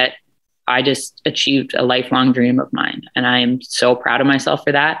know that I just achieved a lifelong dream of mine and I am so proud of myself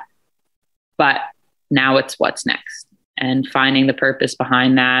for that. But now it's what's next and finding the purpose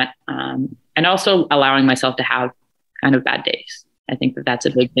behind that. And also allowing myself to have kind of bad days. I think that that's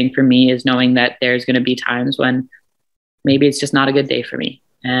a big thing for me, is knowing that there's going to be times when maybe it's just not a good day for me,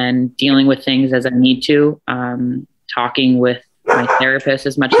 and dealing with things as I need to, talking with my therapist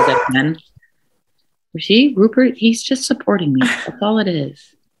as much as I can. See, Rupert, he's just supporting me. That's all it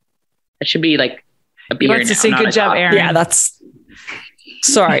is. That should be like a beer. He wants to say good job, Erin. Yeah, that's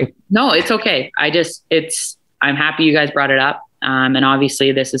sorry. No, it's okay. I'm happy you guys brought it up. And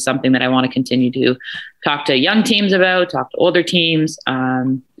obviously this is something that I want to continue to talk to young teams about, talk to older teams,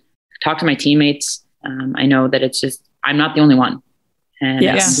 talk to my teammates. I know that it's just, I'm not the only one. And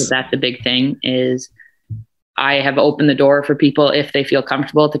I think that's the big thing, is I have opened the door for people, if they feel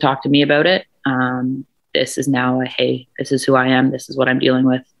comfortable, to talk to me about it. This is now hey, this is who I am. This is what I'm dealing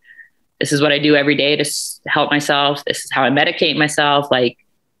with. This is what I do every day to help myself. This is how I medicate myself. Like,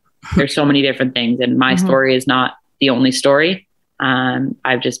 there's so many different things, and my story is not the only story.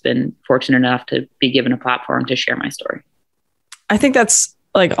 I've just been fortunate enough to be given a platform to share my story. I think that's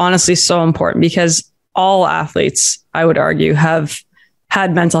like honestly so important, because all athletes, I would argue, have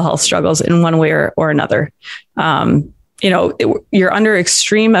had mental health struggles in one way or another. You're under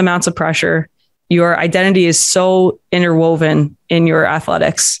extreme amounts of pressure. Your identity is so interwoven in your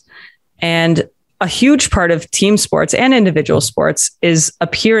athletics. And a huge part of team sports and individual sports is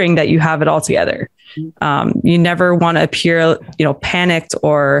appearing that you have it all together. You never want to appear, panicked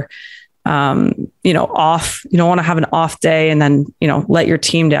or, off. You don't want to have an off day and then, let your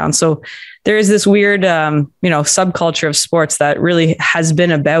team down. So there is this weird, subculture of sports that really has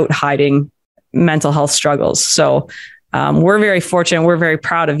been about hiding mental health struggles. So we're very fortunate. We're very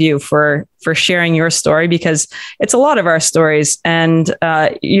proud of you for sharing your story, because it's a lot of our stories. And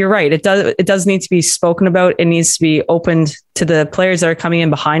you're right. It does need to be spoken about. It needs to be opened to the players that are coming in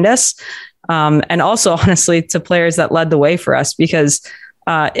behind us. And also, honestly, to players that led the way for us, because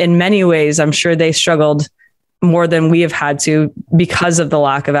in many ways, I'm sure they struggled more than we have had to because of the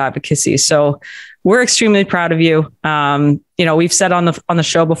lack of advocacy. So we're extremely proud of you. We've said on the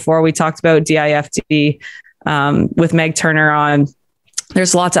show before, we talked about DIFD with Meg Turner on.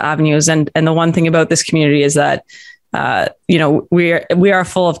 There's lots of avenues. And the one thing about this community is that, we are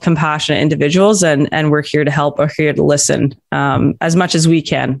full of compassionate individuals, and we're here to help. We're here to listen as much as we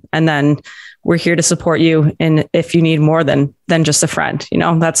can. And then we're here to support you in if you need more than just a friend.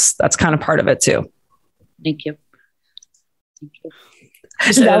 That's kind of part of it too. Thank you. You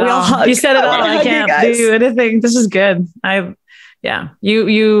said it all. I can't do anything. This is good.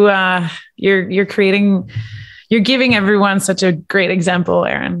 You're giving everyone such a great example,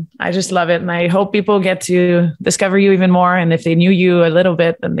 Erin. I just love it. And I hope people get to discover you even more. And if they knew you a little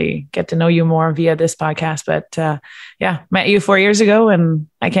bit, then they get to know you more via this podcast. But met you 4 years ago, and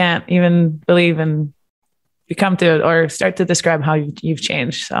I can't even believe and come to it or start to describe how you've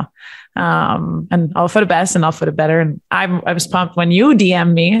changed. So, and all for the best and all for the better. And I was pumped when you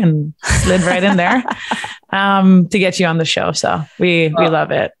DM'd me and slid right in there to get you on the show. So we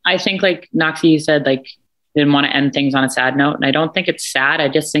love it. I think, like Knoxy, you said, like, didn't want to end things on a sad note. And I don't think it's sad. I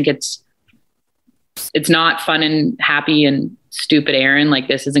just think it's not fun and happy and stupid Erin. Like,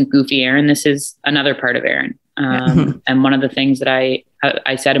 this isn't goofy Erin. This is another part of Erin. And one of the things that I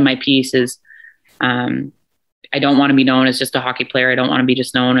said in my piece is, I don't want to be known as just a hockey player. I don't want to be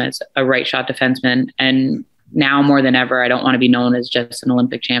just known as a right shot defenseman. And now more than ever, I don't want to be known as just an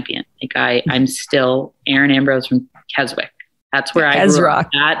Olympic champion. Like, I'm still Erin Ambrose from Keswick. That's where I grew up.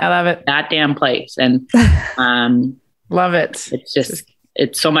 I love it. That damn place. And love it. It's just,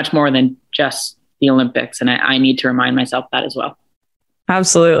 it's so much more than just the Olympics. And I need to remind myself that as well.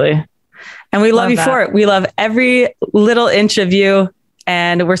 Absolutely. And we love you for it. We love every little inch of you.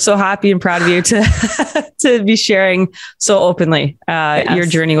 And we're so happy and proud of you to be sharing so openly your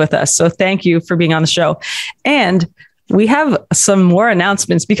journey with us. So thank you for being on the show. And we have some more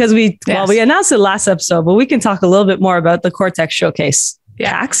announcements, because we announced it last episode, but we can talk a little bit more about the Cortex Showcase.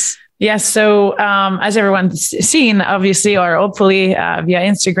 Yeah. Kax. Yes. So as everyone's seen, obviously, or hopefully via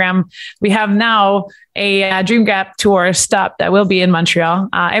Instagram, we have now a Dream Gap Tour stop that will be in Montreal,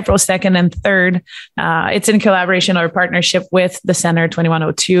 April 2nd and 3rd. It's in collaboration or partnership with the Center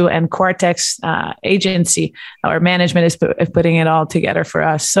 2102 and Cortex agency or management is putting it all together for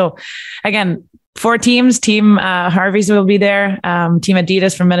us. So again, 4 teams. Team Harvey's will be there. Team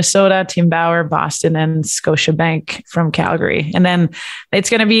Adidas from Minnesota, Team Bauer, Boston, and Scotiabank from Calgary. And then it's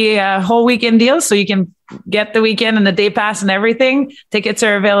going to be a whole weekend deal. So you can get the weekend and the day pass and everything. Tickets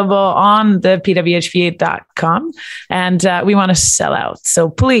are available on the pwhpa.com. And we want to sell out. So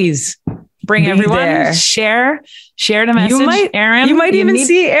please bring everyone there. Share the message. Erin, you might even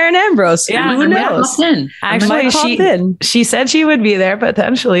see Erin Ambrose. Yeah, who knows? Actually, she said she would be there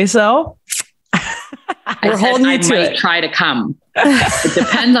potentially. So We're holding you to it. Try to come. It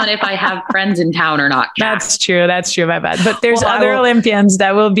depends on if I have friends in town or not. That's true. My bad. But there's other Olympians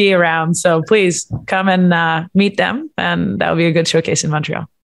that will be around. So please come and meet them. And that'll be a good showcase in Montreal.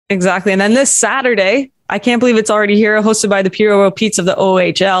 Exactly. And then this Saturday, I can't believe it's already here, hosted by the Peterborough Petes of the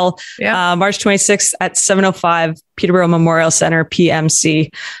OHL, March 26th at 7:05 Peterborough Memorial Center, PMC.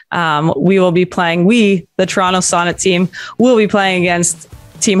 We will be playing, the Toronto Sonnet team, will be playing against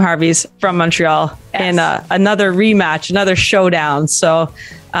Team Harvey's from Montreal in another rematch, another showdown. So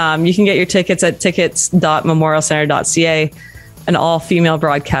you can get your tickets at tickets.memorialcenter.ca, an all-female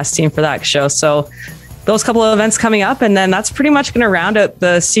broadcast team for that show. So those couple of events coming up, and then that's pretty much going to round out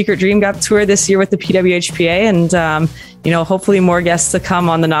the Secret Dream Gap Tour this year with the PWHPA, and hopefully more guests to come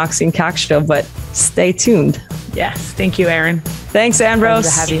on the Knoxy and Kax show, but stay tuned. Yes. Thank you, Erin. Thanks, Ambrose.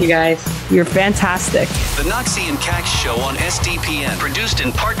 Thank you guys. You're fantastic. The Knoxy and Kax show on SDPN, produced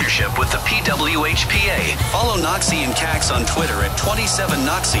in partnership with the PWHPA. Follow Knoxy and Kax on Twitter at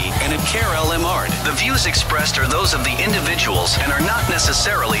 27Knoxy and at Karell Emard. The views expressed are those of the individuals and are not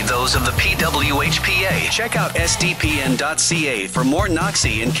necessarily those of the PWHPA. Check out sdpn.ca for more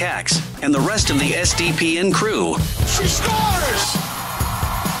Knoxy and Kax and the rest of the SDPN crew. She scores!